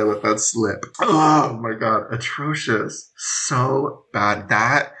believe that I let that slip. Oh my God, atrocious. So bad.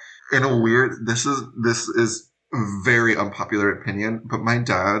 That, in a weird, this is very unpopular opinion, but my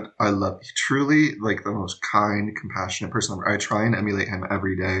dad, I love, truly like the most kind, compassionate person ever. I try and emulate him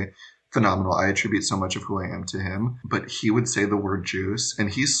every day. Phenomenal. I attribute so much of who I am to him, but he would say the word juice, and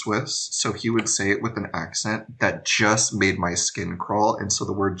he's Swiss, so he would say it with an accent that just made my skin crawl. And so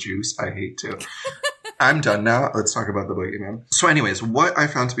the word juice, I hate too. I'm done now. Let's talk about the boogeyman. So anyways, what I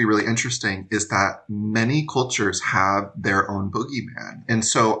found to be really interesting is that many cultures have their own boogeyman. And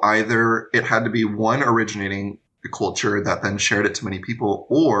so either it had to be one originating culture that then shared it to many people,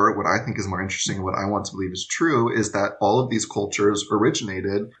 or what I think is more interesting and what I want to believe is true is that all of these cultures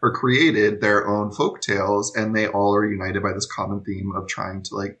originated or created their own folk tales, and they all are united by this common theme of trying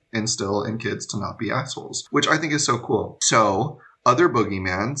to like instill in kids to not be assholes, which I think is so cool. So Other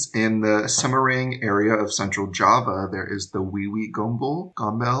boogeyman's in the Semarang area of central Java, there is the Wiwi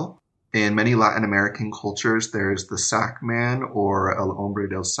Gombel. In many Latin American cultures, there's the sack man or El Hombre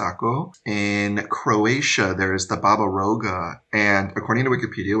del Saco. In Croatia, there is the Baba Roga. And according to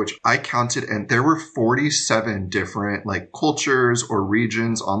Wikipedia, which I counted, and there were 47 different like cultures or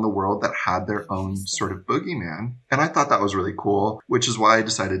regions on the world that had their own sort of boogeyman. And I thought that was really cool, which is why I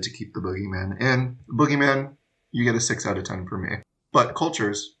decided to keep the boogeyman in. Boogeyman, you get a 6 out of 10 for me. But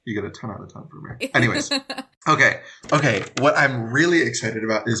cultures, you get a 10 out of 10 for me. Anyways. Okay. What I'm really excited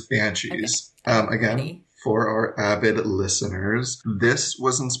about is Banshees. Okay. Again, Ready. For our avid listeners, this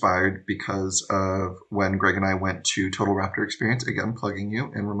was inspired because of when Greg and I went to Total Raptor Experience, again, plugging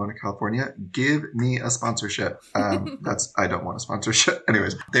you in Ramona, California. Give me a sponsorship. I don't want a sponsorship.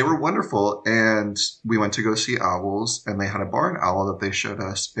 Anyways, they were wonderful. And we went to go see owls, and they had a barn owl that they showed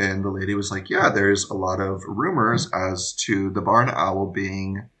us. And the lady was like, yeah, there's a lot of rumors as to the barn owl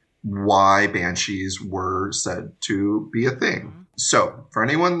being why Banshees were said to be a thing. So, for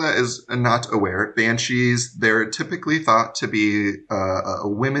anyone that is not aware, Banshees, they're typically thought to be a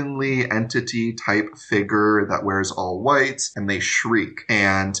womanly entity type figure that wears all white, and they shriek.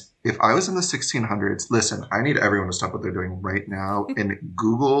 And if I was in the 1600s, listen, I need everyone to stop what they're doing right now and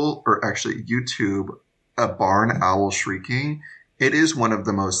Google, or actually YouTube, a barn owl shrieking. It is one of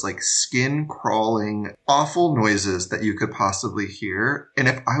the most like skin crawling, awful noises that you could possibly hear. And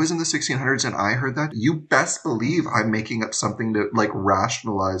if I was in the 1600s and I heard that, you best believe I'm making up something to like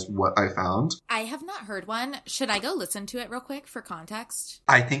rationalize what I found. I have not heard one. Should I go listen to it real quick for context?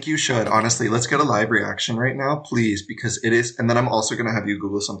 I think you should. Honestly, let's get a live reaction right now, please, because it is. And then I'm also going to have you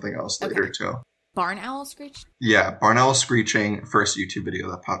Google something else later too. Barn owl screech? Yeah, barn owl screeching, first YouTube video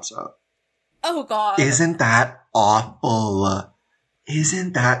that pops up. Oh, God. Isn't that awful?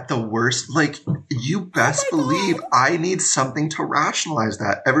 Isn't that the worst? Like, you best believe I need something to rationalize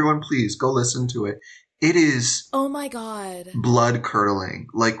that. Everyone, please go listen to it. It is. Oh my God. Blood curdling.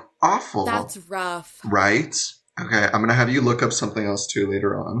 Like, awful. That's rough. Right? Okay, I'm going to have you look up something else too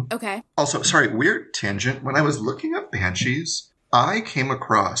later on. Okay. Also, sorry, weird tangent. When I was looking up Banshees, I came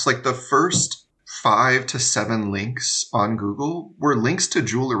across like the first 5 to 7 links on Google were links to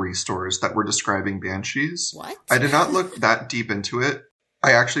jewelry stores that were describing Banshees. What? I did not look that deep into it.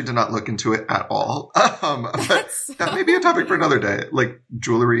 I actually did not look into it at all. But that may be a topic for another day, like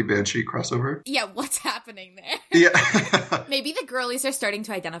jewelry Banshee crossover. Yeah, what's happening there? Yeah. Maybe the girlies are starting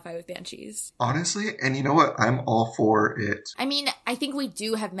to identify with Banshees. Honestly, and you know what? I'm all for it. I mean, I think we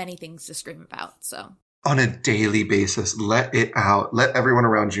do have many things to scream about, so. On a daily basis, let it out. Let everyone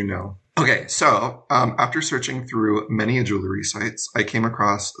around you know. Okay, so after searching through many jewelry sites, I came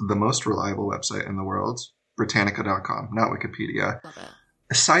across the most reliable website in the world, Britannica.com, not Wikipedia. Love it.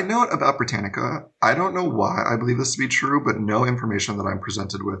 A side note about Britannica, I don't know why I believe this to be true, but no information that I'm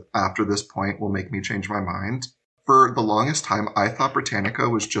presented with after this point will make me change my mind. For the longest time, I thought Britannica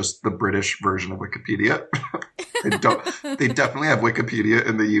was just the British version of Wikipedia. They definitely have Wikipedia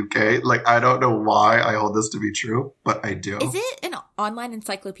in the UK. Like, I don't know why I hold this to be true, but I do. Is it an online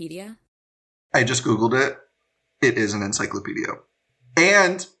encyclopedia? I just Googled it. It is an encyclopedia.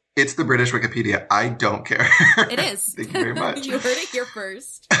 And it's the British Wikipedia. I don't care. It is. Thank you very much. You heard it here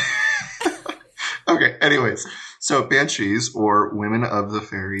first. Okay, anyways. So Banshees, or Women of the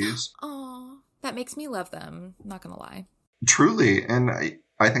Fairies. Oh, that makes me love them. Not gonna lie. Truly, and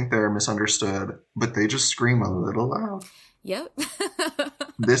I think they're misunderstood, but they just scream a little loud. Yep.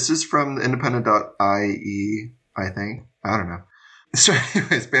 This is from independent.ie, I think. I don't know. So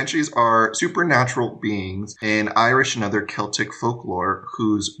anyways, Banshees are supernatural beings in Irish and other Celtic folklore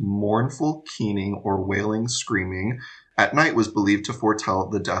whose mournful keening or wailing screaming at night was believed to foretell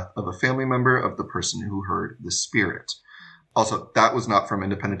the death of a family member of the person who heard the spirit. Also, that was not from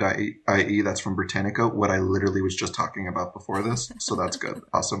independent.ie, that's from Britannica, what I literally was just talking about before this. So that's good.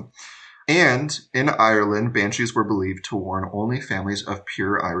 Awesome. And in Ireland, Banshees were believed to warn only families of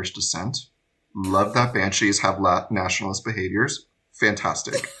pure Irish descent. Love that Banshees have nationalist behaviors.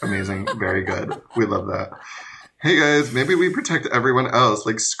 Fantastic. Amazing. Very good. We love that. Hey guys, maybe we protect everyone else.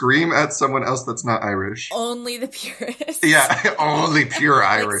 Like, scream at someone else that's not Irish. Only the purists. Yeah, only pure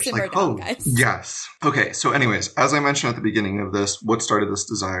Irish. Like down, guys. Yes. Okay, so anyways, as I mentioned at the beginning of this, what started this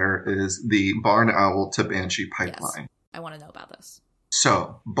desire is the barn owl to banshee pipeline. Yes, I want to know about this.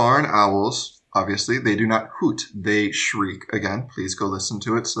 So, barn owls, obviously, they do not hoot. They shriek. Again, please go listen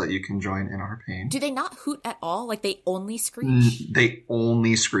to it so that you can join in our pain. Do they not hoot at all? Like, they only screech? They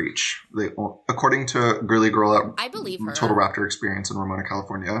only screech. According to Girly Girl at I believe her. Total Raptor Experience in Ramona,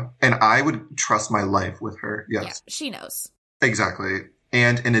 California. And I would trust my life with her. Yes. Yeah, she knows. Exactly.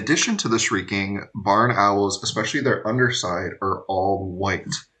 And in addition to the shrieking, barn owls, especially their underside, are all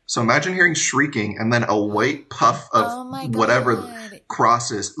white. So imagine hearing shrieking and then a white puff of whatever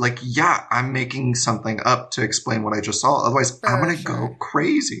crosses. Like, yeah, I'm making something up to explain what I just saw. Otherwise, I'm going to go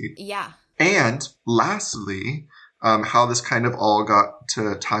crazy. Yeah. And lastly, how this kind of all got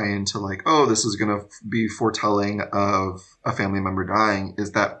to tie into like, oh, this is going to be foretelling of a family member dying,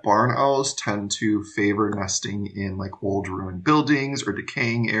 is that barn owls tend to favor nesting in like old ruined buildings or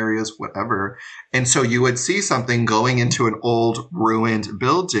decaying areas, whatever. And so you would see something going into an old ruined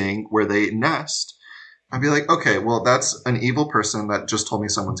building where they nest. I'd be like, okay, well, that's an evil person that just told me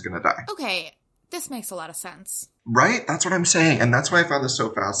someone's going to die. Okay. This makes a lot of sense. Right? That's what I'm saying. And that's why I found this so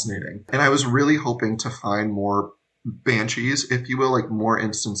fascinating. And I was really hoping to find more Banshees, if you will, like more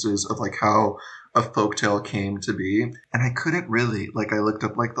instances of like how a folktale came to be. And I couldn't really, like I looked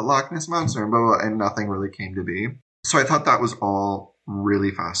up like the Loch Ness Monster and blah, blah, blah, and nothing really came to be. So I thought that was all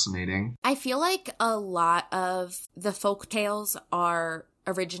really fascinating. I feel like a lot of the folktales are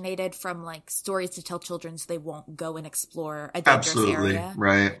originated from like stories to tell children so they won't go and explore a dangerous area.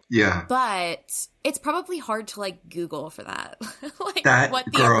 Right. Yeah. But it's probably hard to like Google for that. Like that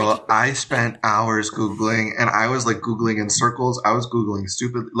what girl, I spent hours Googling and I was like Googling in circles. I was Googling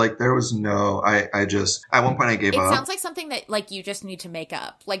stupid. Like there was no, I just, at one point I gave up. It sounds like something that like you just need to make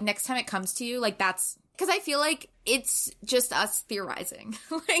up. Like next time it comes to you, like that's, because I feel like it's just us theorizing.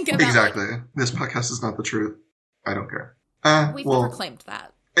 Like about, exactly. Like, this podcast is not the truth. I don't care. We've never claimed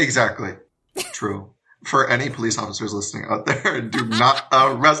that. Exactly. True. For any police officers listening out there, do not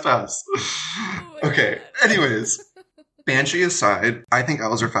arrest us. Okay. Anyways, Banshee aside, I think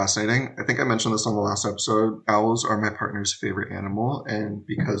owls are fascinating. I think I mentioned this on the last episode. Owls are my partner's favorite animal, and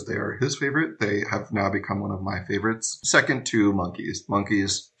because they are his favorite, they have now become one of my favorites. Second to monkeys.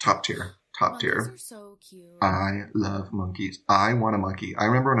 Monkeys, top tier. Top tier. Monkeys are so cute. I love monkeys. I want a monkey. I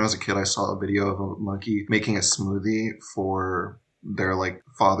remember when I was a kid, I saw a video of a monkey making a smoothie for their like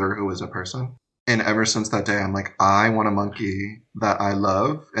father who was a person. And ever since that day, I'm like, I want a monkey that I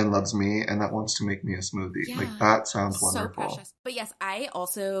love and loves me and that wants to make me a smoothie. Yeah, like that sounds wonderful. So precious. But yes, I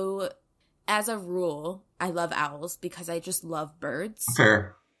also, as a rule, I love owls because I just love birds.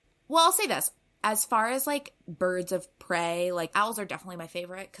 Fair. Well, I'll say this. As far as like birds of prey, like owls are definitely my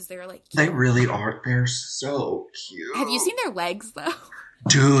favorite because they're like cute. They really are. They're so cute. Have you seen their legs though?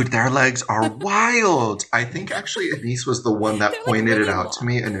 Dude, their legs are wild. I think actually Anise was the one that pointed really it out to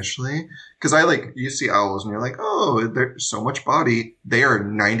me initially. Because I like, you see owls and you're like, oh, there's so much body. They are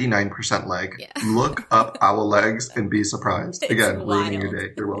 99% leg. Yeah. Look up owl legs and be surprised. It's again, wild. ruining your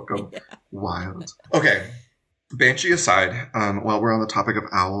day. You're welcome. Yeah. Wild. Okay. Banshee aside, while we're on the topic of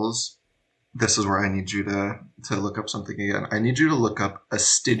owls, this is where I need you to look up something again. I need you to look up a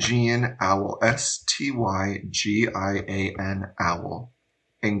Stygian owl. Stygian owl.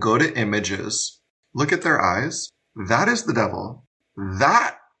 And go to images. Look at their eyes. That is the devil.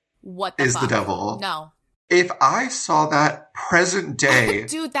 That is the devil. No. If I saw that present day.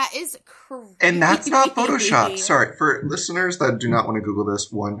 Dude, that is crazy. And that's not Photoshop. Sorry. For listeners that do not want to Google this,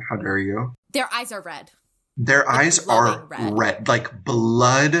 one, how dare you? Their eyes are red. Their eyes are red. Like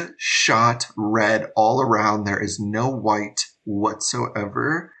bloodshot red all around. There is no white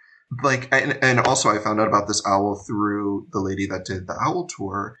whatsoever. Like, and also I found out about this owl through the lady that did the owl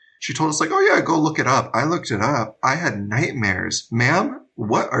tour. She told us like, oh yeah, go look it up. I looked it up. I had nightmares. Ma'am,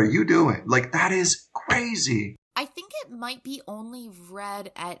 what are you doing? Like, that is crazy. I think it might be only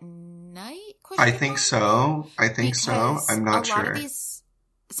red at night. I think so. I'm not sure.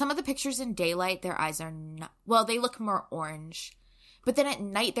 Some of the pictures in daylight, their eyes are not, well, they look more orange. But then at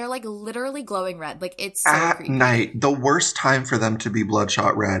night, they're like literally glowing red. Like it's so at creepy. Night, the worst time for them to be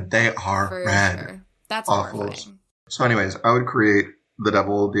bloodshot red. They are for red. Sure. That's horrifying. So anyways, I would create the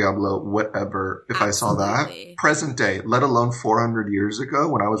devil, Diablo, whatever if I saw that. Present day, let alone 400 years ago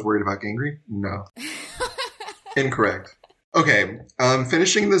when I was worried about gangrene? No. Incorrect. Okay,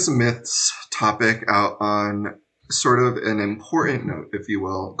 finishing this myths topic out on sort of an important note, if you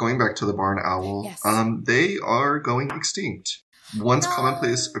will, going back to the barn owl. Yes. They are going extinct. Once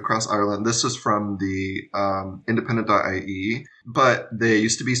commonplace across Ireland. This is from the independent.ie, but they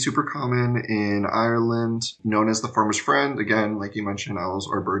used to be super common in Ireland, known as the farmer's friend. Again, like you mentioned, owls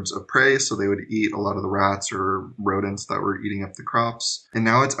are birds of prey, so they would eat a lot of the rats or rodents that were eating up the crops. And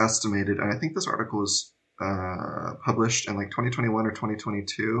now it's estimated, and I think this article was published in like 2021 or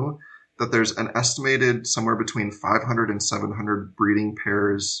 2022, that there's an estimated somewhere between 500 and 700 breeding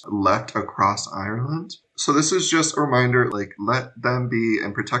pairs left across Ireland. So this is just a reminder, like, let them be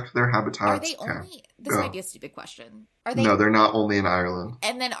and protect their habitats. Are they only... This might be a stupid question. Are they... No, they're not only in Ireland.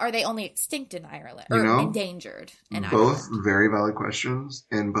 And then are they only extinct in Ireland? Or endangered in Ireland? Both very valid questions,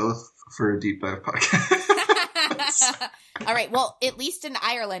 and both for a deep dive podcast. All right, well, at least in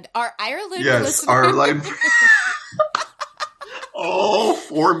Ireland. Are Ireland listeners? Ireland. All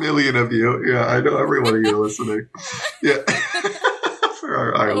 4 million of you. Yeah, I know every one of you are listening. Yeah. For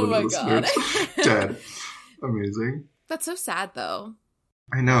our Ireland listeners. God. Dead. Amazing. That's so sad, though.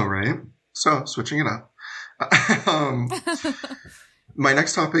 I know, right? So, switching it up. My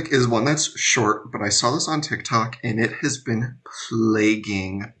next topic is one that's short, but I saw this on TikTok, and it has been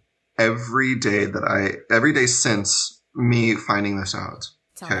plaguing every day since me finding this out.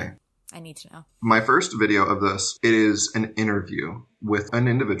 Okay. I need to know. My first video of this, it is an interview with an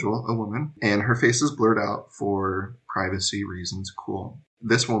individual, a woman, and her face is blurred out for privacy reasons. Cool.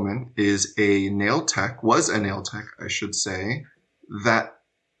 This woman was a nail tech, I should say, that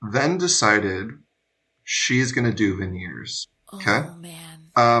then decided she's going to do veneers. Okay? Oh,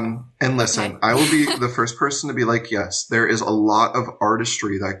 man. And listen, I will be the first person to be like, yes, there is a lot of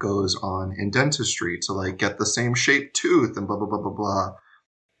artistry that goes on in dentistry to like get the same shaped tooth and blah, blah, blah, blah, blah.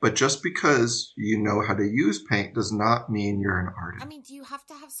 But just because you know how to use paint does not mean you're an artist. I mean, do you have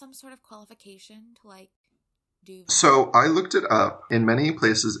to have some sort of qualification to like do? So I looked it up. In many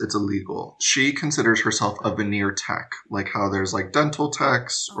places, it's illegal. She considers herself a veneer tech, like how there's like dental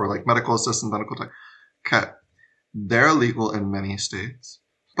techs or like medical assistant, medical tech. Okay. They're illegal in many states.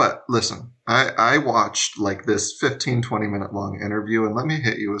 But listen, I watched like this 15, 20 minute long interview, and let me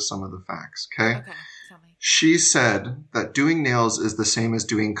hit you with some of the facts, okay? Okay, tell me. She said that doing nails is the same as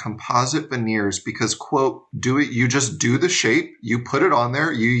doing composite veneers because, quote, you just do the shape, you put it on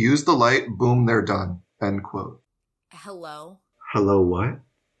there, you use the light, boom, they're done, end quote. Hello? Hello what?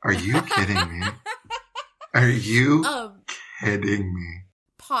 Are you kidding me? Are you kidding me?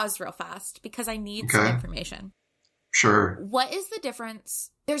 Pause real fast because I need some information. Sure. What is the difference?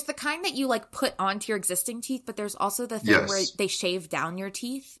 There's the kind that you like put onto your existing teeth, but there's also the thing where they shave down your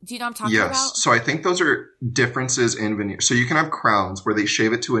teeth. Do you know what I'm talking about? Yes. So I think those are differences in veneer. So you can have crowns where they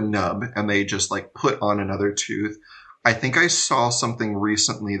shave it to a nub and they just like put on another tooth. I think I saw something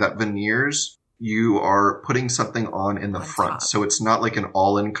recently that veneers, you are putting something on in the front. Top. So it's not like an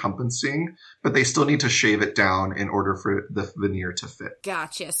all-encompassing, but they still need to shave it down in order for the veneer to fit.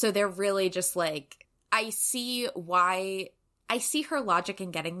 Gotcha. So they're really just like... I see her logic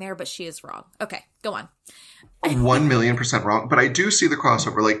in getting there, but she is wrong. Okay, go on. 1,000,000% wrong. But I do see the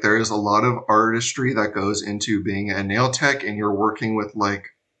crossover. Like there is a lot of artistry that goes into being a nail tech, and you're working with like,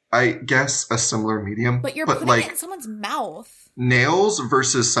 I guess, a similar medium. But you're putting it in someone's mouth. Nails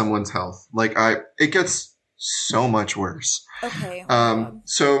versus someone's health. Like it gets so much worse. Okay.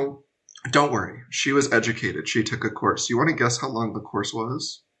 So don't worry. She was educated. She took a course. You want to guess how long the course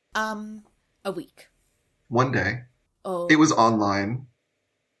was? A week. 1 day. Oh. It was online.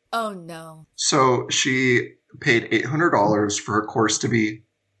 Oh, no. So she paid $800 for her course to be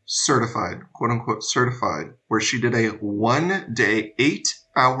certified, quote unquote certified, where she did a 1 day,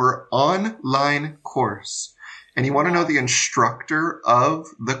 8-hour online course. And you want to know the instructor of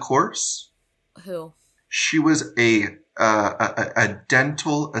the course? Who? She was a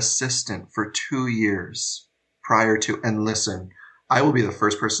dental assistant for 2 years prior to, and listen, I will be the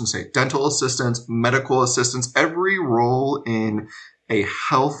first person to say dental assistants, medical assistants, every role in a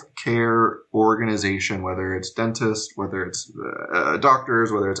healthcare organization, whether it's dentists, whether it's doctors,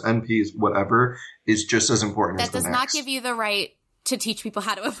 whether it's NPs, whatever, is just as important as the next. That does not give you the right to teach people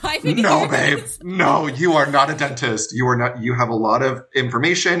how to apply veneers. No, babe. No, you are not a dentist. You are not. You have a lot of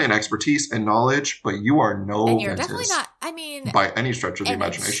information and expertise and knowledge, but you are no dentist. And you're definitely not, I mean... by any stretch of the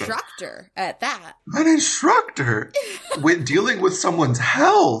imagination. An instructor at that. An instructor? With dealing with someone's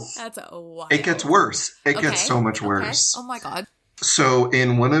health. That's a wild. It gets worse. It gets so much worse. Oh my God. So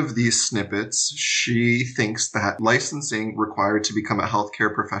in one of these snippets, she thinks that licensing required to become a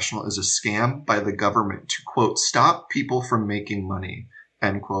healthcare professional is a scam by the government to, quote, stop people from making money,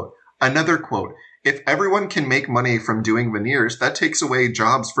 end quote. Another quote, if everyone can make money from doing veneers, that takes away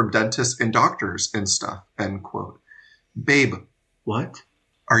jobs from dentists and doctors and stuff, end quote. Babe, what?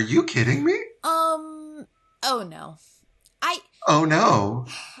 Are you kidding me? Oh no. Oh no.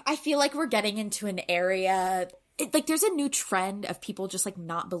 I feel like we're getting into an area... like there's a new trend of people just like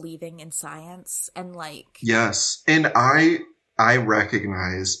not believing in science and like... Yes. And I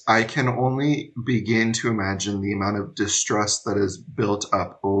recognize, I can only begin to imagine the amount of distrust that is built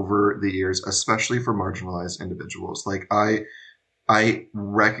up over the years, especially for marginalized individuals. Like I I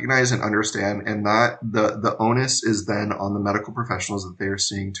recognize and understand, and that the onus is then on the medical professionals that they are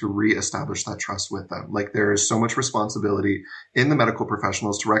seeing to reestablish that trust with them. Like, there is so much responsibility in the medical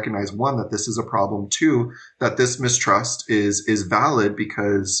professionals to recognize, one, that this is a problem, two, that this mistrust is valid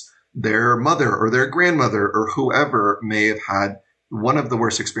because their mother or their grandmother or whoever may have had one of the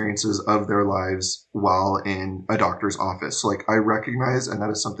worst experiences of their lives while in a doctor's office. So, like, I recognize, and that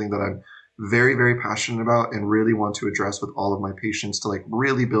is something that I'm very, very passionate about and really want to address with all of my patients to, like,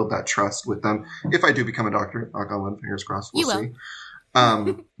 really build that trust with them. If I do become a doctor, knock on wood, fingers crossed, we'll see.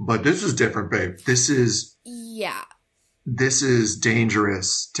 But this is different, babe. This is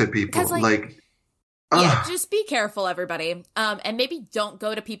dangerous to people. Just be careful, everybody. And maybe don't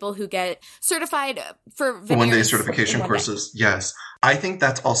go to people who get certified for veneers. One-day certification courses. Yes. I think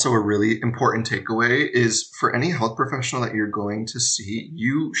that's also a really important takeaway is for any health professional that you're going to see,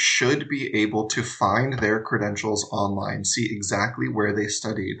 you should be able to find their credentials online, see exactly where they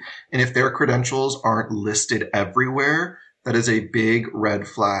studied. And if their credentials aren't listed everywhere, that is a big red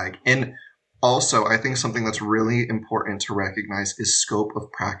flag. And also, I think something that's really important to recognize is scope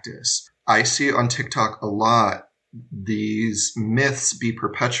of practice. I see on TikTok a lot these myths be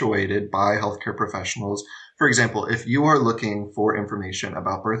perpetuated by healthcare professionals. For example, if you are looking for information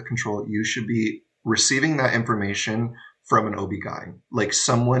about birth control, you should be receiving that information from an OB-GYN, like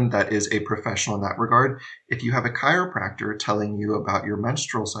someone that is a professional in that regard. If you have a chiropractor telling you about your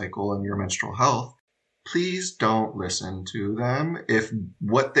menstrual cycle and your menstrual health, please don't listen to them. If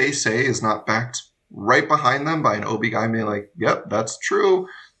what they say is not backed right behind them by an OB-GYN being like, yep, that's true,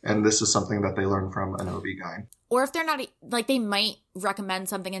 and this is something that they learn from an OB-GYN. Or if they're not, like, they might recommend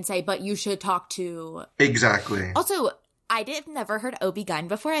something and say, but you should talk to... Exactly. Also, I've never heard OB-GYN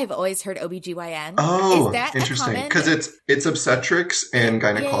before. I've always heard OB-GYN. Oh, is that interesting. Because it's obstetrics and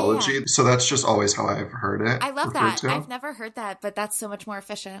gynecology. Yeah. So that's just always how I've heard it. I love that. I've never heard that, but that's so much more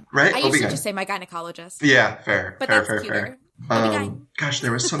efficient. Right? I used to just say my gynecologist. Yeah, fair. But fair, that's fair, cuter. OB-GYN. Gosh,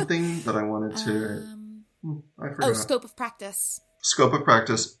 there was something that I wanted to... I forgot. Oh, scope of practice. Scope of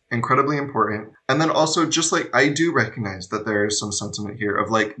practice, incredibly important. And then also, just like, I do recognize that there is some sentiment here of,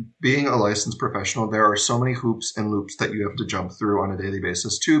 like, being a licensed professional, there are so many hoops and loops that you have to jump through on a daily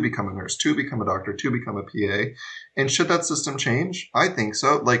basis to become a nurse, to become a doctor, to become a PA. And should that system change? I think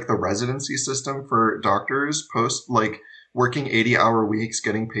so. Like, the residency system for doctors post, like, working 80-hour weeks,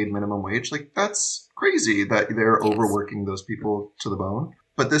 getting paid minimum wage, like, that's crazy that they're overworking those people to the bone.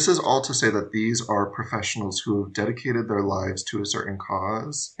 But this is all to say that these are professionals who have dedicated their lives to a certain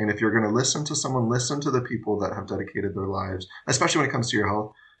cause. And if you're going to listen to someone, listen to the people that have dedicated their lives, especially when it comes to your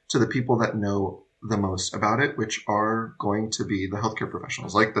health, to the people that know the most about it, which are going to be the healthcare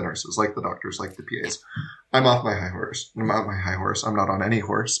professionals, like the nurses, like the doctors, like the PAs. I'm off my high horse. I'm not my high horse. I'm not on any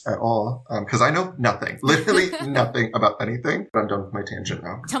horse at all because I know nothing, literally nothing about anything. But I'm done with my tangent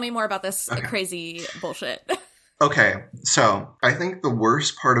now. Tell me more about this crazy bullshit. Okay, so I think the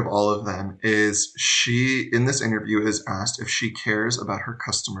worst part of all of them is she, in this interview, is asked if she cares about her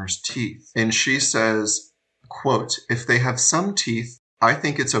customers' teeth. And she says, quote, "If they have some teeth, I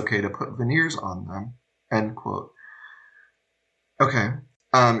think it's okay to put veneers on them," end quote. Okay.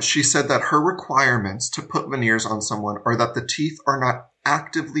 She said that her requirements to put veneers on someone are that the teeth are not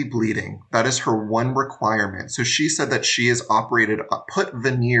actively bleeding. That is her one requirement. So she said that she has put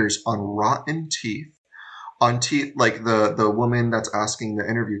veneers on rotten teeth. On teeth, like the woman that's asking the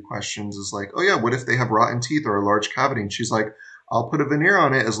interview questions is like, oh yeah, what if they have rotten teeth or a large cavity? And she's like, I'll put a veneer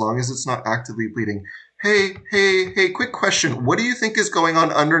on it as long as it's not actively bleeding. Hey, quick question. What do you think is going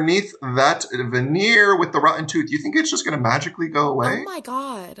on underneath that veneer with the rotten tooth? You think it's just going to magically go away? Oh my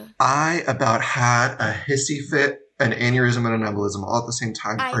God. I about had a hissy fit, an aneurysm, and an embolism all at the same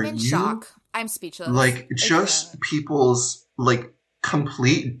time. I'm in shock. I'm speechless. Like, just people's, like,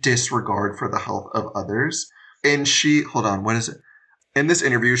 complete disregard for the health of others. And hold on, what is it? In this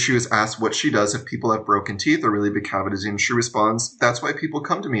interview, she was asked what she does if people have broken teeth or really big cavities. And she responds, that's why people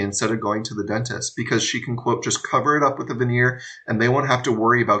come to me instead of going to the dentist, because she can, quote, just cover it up with a veneer and they won't have to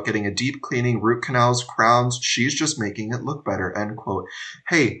worry about getting a deep cleaning, root canals, crowns. She's just making it look better, end quote.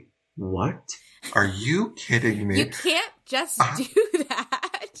 Hey, what? Are you kidding me? You can't just do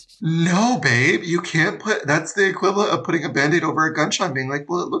that. No, babe, you can't that's the equivalent of putting a Band-Aid over a gunshot and being like,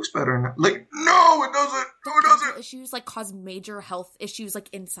 well, it looks better now. Like, no, it doesn't. No, it doesn't. Issues like cause major health issues like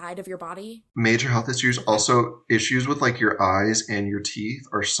inside of your body. Major health issues. Also, issues with like your eyes and your teeth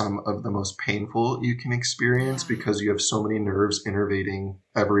are some of the most painful you can experience because you have so many nerves innervating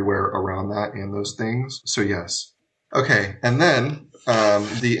everywhere around that and those things. So yes. Okay, and then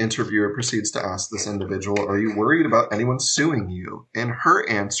the interviewer proceeds to ask this individual, are you worried about anyone suing you? And her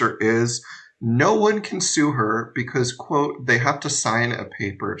answer is, No one can sue her because, quote, they have to sign a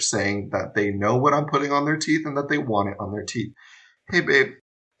paper saying that they know what I'm putting on their teeth and that they want it on their teeth. Hey, babe,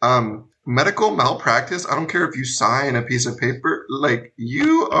 medical malpractice, I don't care if you sign a piece of paper, like,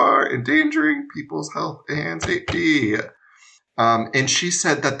 you are endangering people's health and safety. And she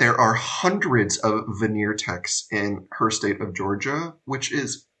said that there are hundreds of veneer techs in her state of Georgia, which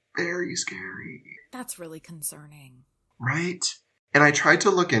is very scary. That's really concerning. Right? And I tried to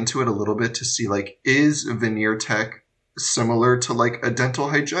look into it a little bit to see, like, is veneer tech similar to, like, a dental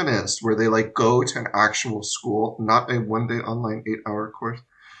hygienist where they, like, go to an actual school, not a one-day online 8-hour course,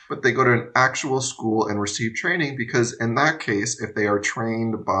 but they go to an actual school and receive training, because in that case, if they are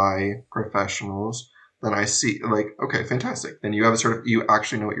trained by professionals, then I see, like, okay, fantastic. Then you have you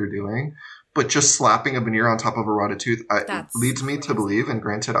actually know what you're doing. But just slapping a veneer on top of a rotted tooth leads me to believe, and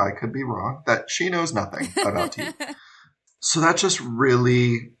granted I could be wrong, that she knows nothing about teeth. So that just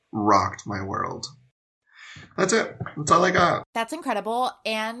really rocked my world. That's it. That's all I got. That's incredible.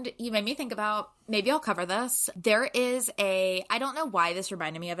 And you made me think about, maybe I'll cover this. There is I don't know why this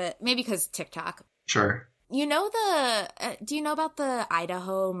reminded me of it. Maybe because TikTok. Sure. You know do you know about the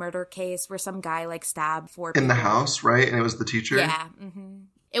Idaho murder case where some guy like stabbed 4 people? In the house, right? And it was the teacher? Yeah. Mm-hmm.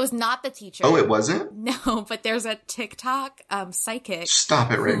 It was not the teacher. Oh, it wasn't? No, but there's a TikTok psychic.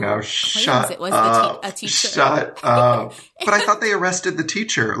 Stop it right now. Shut it was up. a teacher. Shut up. But I thought they arrested the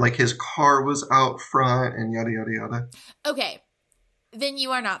teacher. Like, his car was out front and yada, yada, yada. Okay. Then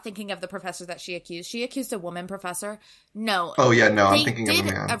you are not thinking of the professor that she accused. She accused a woman professor. No. Oh, yeah, no, I'm thinking of a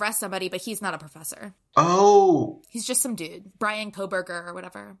man. They did arrest somebody, but he's not a professor. Oh. He's just some dude. Brian Koberger or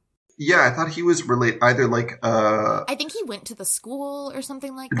whatever. Yeah, I thought he was either like I think he went to the school or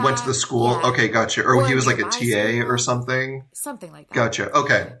something like that. Went to the school? Yeah. Okay, gotcha. Or he was like a TA or something? Something like that. Gotcha.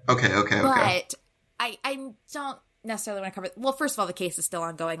 Okay. But I don't necessarily want to cover... Well, first of all, the case is still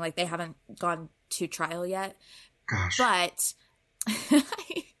ongoing. Like, they haven't gone to trial yet. Gosh. But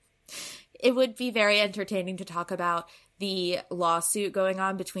it would be very entertaining to talk about the lawsuit going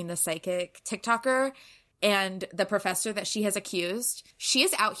on between the psychic TikToker and the professor that she has accused. She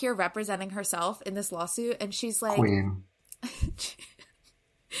is out here representing herself in this lawsuit, and she's like... Queen.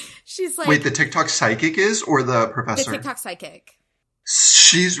 She's like... Wait, the TikTok psychic is, or the professor? The TikTok psychic.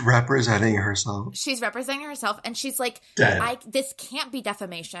 She's representing herself. She's representing herself, and she's like, this can't be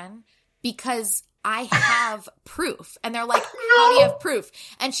defamation because I have proof. And they're like, how do you have proof?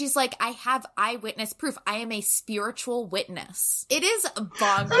 And she's like, I have eyewitness proof. I am a spiritual witness. It is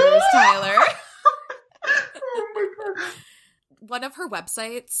bonkers, Tyler. Oh my God. One of her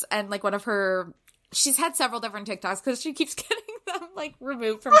websites and like she's had several different TikToks because she keeps getting them like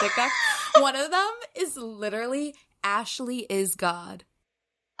removed from TikTok. One of them is literally Ashley is God.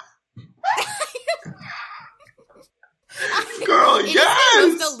 Girl, yes!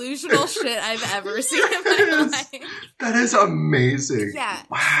 It's the most delusional shit I've ever seen in my life. That is amazing. Yeah.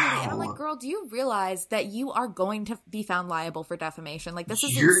 Wow. And I'm like, girl, do you realize that you are going to be found liable for defamation? Like, this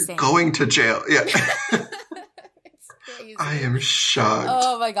is You're insane. going to jail. Yeah. It's crazy. I am shocked.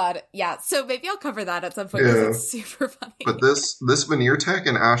 Oh my God. Yeah. So maybe I'll cover that at some point because it's super funny. But this veneer tech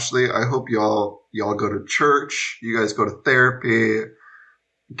and Ashley, I hope y'all go to church. You guys go to therapy.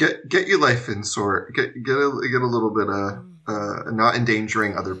 Get your life in sort. Get a little bit of not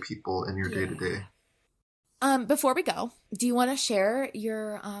endangering other people in your day to day. Before we go, do you want to share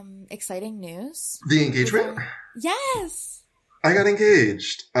your exciting news? The engagement? Yes. I got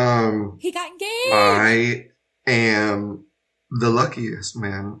engaged. He got engaged. I am the luckiest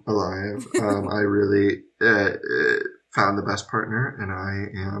man alive. I really found the best partner, and I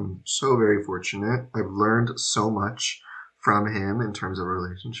am so very fortunate. I've learned so much from him in terms of a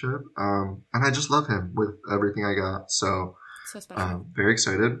relationship. And I just love him with everything I got. So special. Very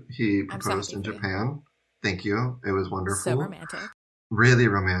excited. He proposed in Japan. Thank you. It was wonderful. So romantic. Really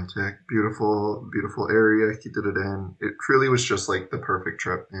romantic. Beautiful, beautiful area he did it in. It truly was just like the perfect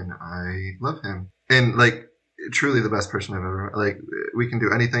trip, and I love him. And like, truly the best person I've ever, like, we can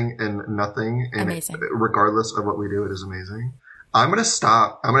do anything and nothing. And regardless of what we do, it is amazing. I'm going to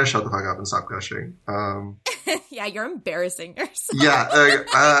stop. I'm going to shut the fuck up and stop gushing. Yeah, you're embarrassing yourself.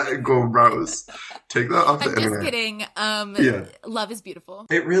 Yeah, gross. Take that off the internet. I'm just kidding. Yeah. Love is beautiful.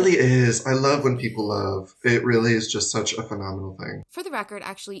 It really is. I love when people love. It really is just such a phenomenal thing. For the record,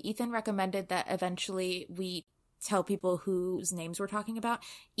 actually, Ethan recommended that eventually we tell people whose names we're talking about.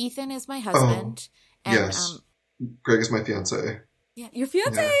 Ethan is my husband. Oh, yes. Greg is my fiance. Yeah, your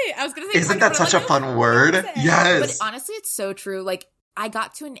fiance. Yeah. I was going to say. Isn't that such a fun word? Fiance. Yes. But honestly, it's so true. Like, I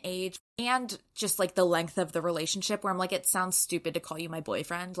got to an age and just like the length of the relationship where I'm like, it sounds stupid to call you my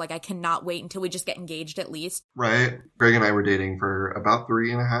boyfriend. Like, I cannot wait until we just get engaged at least. Right. Greg and I were dating for about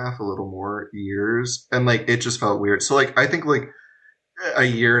 3.5, a little more years. And like, it just felt weird. So like, I think like a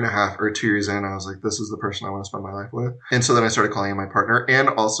year and a half or 2 years in, I was like, this is the person I want to spend my life with. And so then I started calling him my partner. And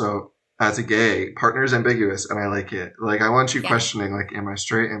also, as a gay, partner is ambiguous, and I like it. Like, I want you questioning, like, am I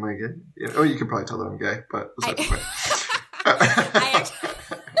straight? Am I gay? Oh, you can probably tell that I'm gay, but besides the point.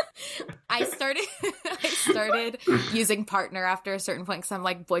 I started using partner after a certain point because I'm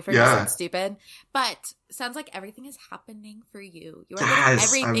like, boyfriend sounds stupid. But sounds like everything is happening for you. You are getting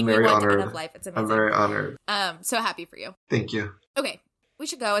everything you want out of life. It's amazing. I'm very honored. So happy for you. Thank you. Okay, we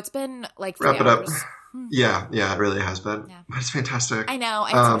should go. It's been like 3 Wrap it hours. up. Yeah, it really has been. Yeah. But it's fantastic. I know.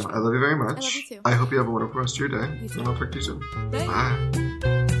 I love you very much. I love you too. I hope you have a wonderful rest of your day. You too. And I'll talk to you soon. Bye. Bye.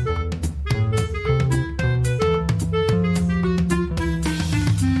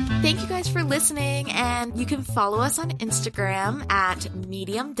 Thank you guys for listening, and you can follow us on Instagram at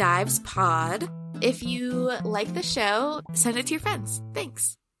mediumdivespod. If you like the show, send it to your friends.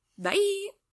 Thanks. Bye.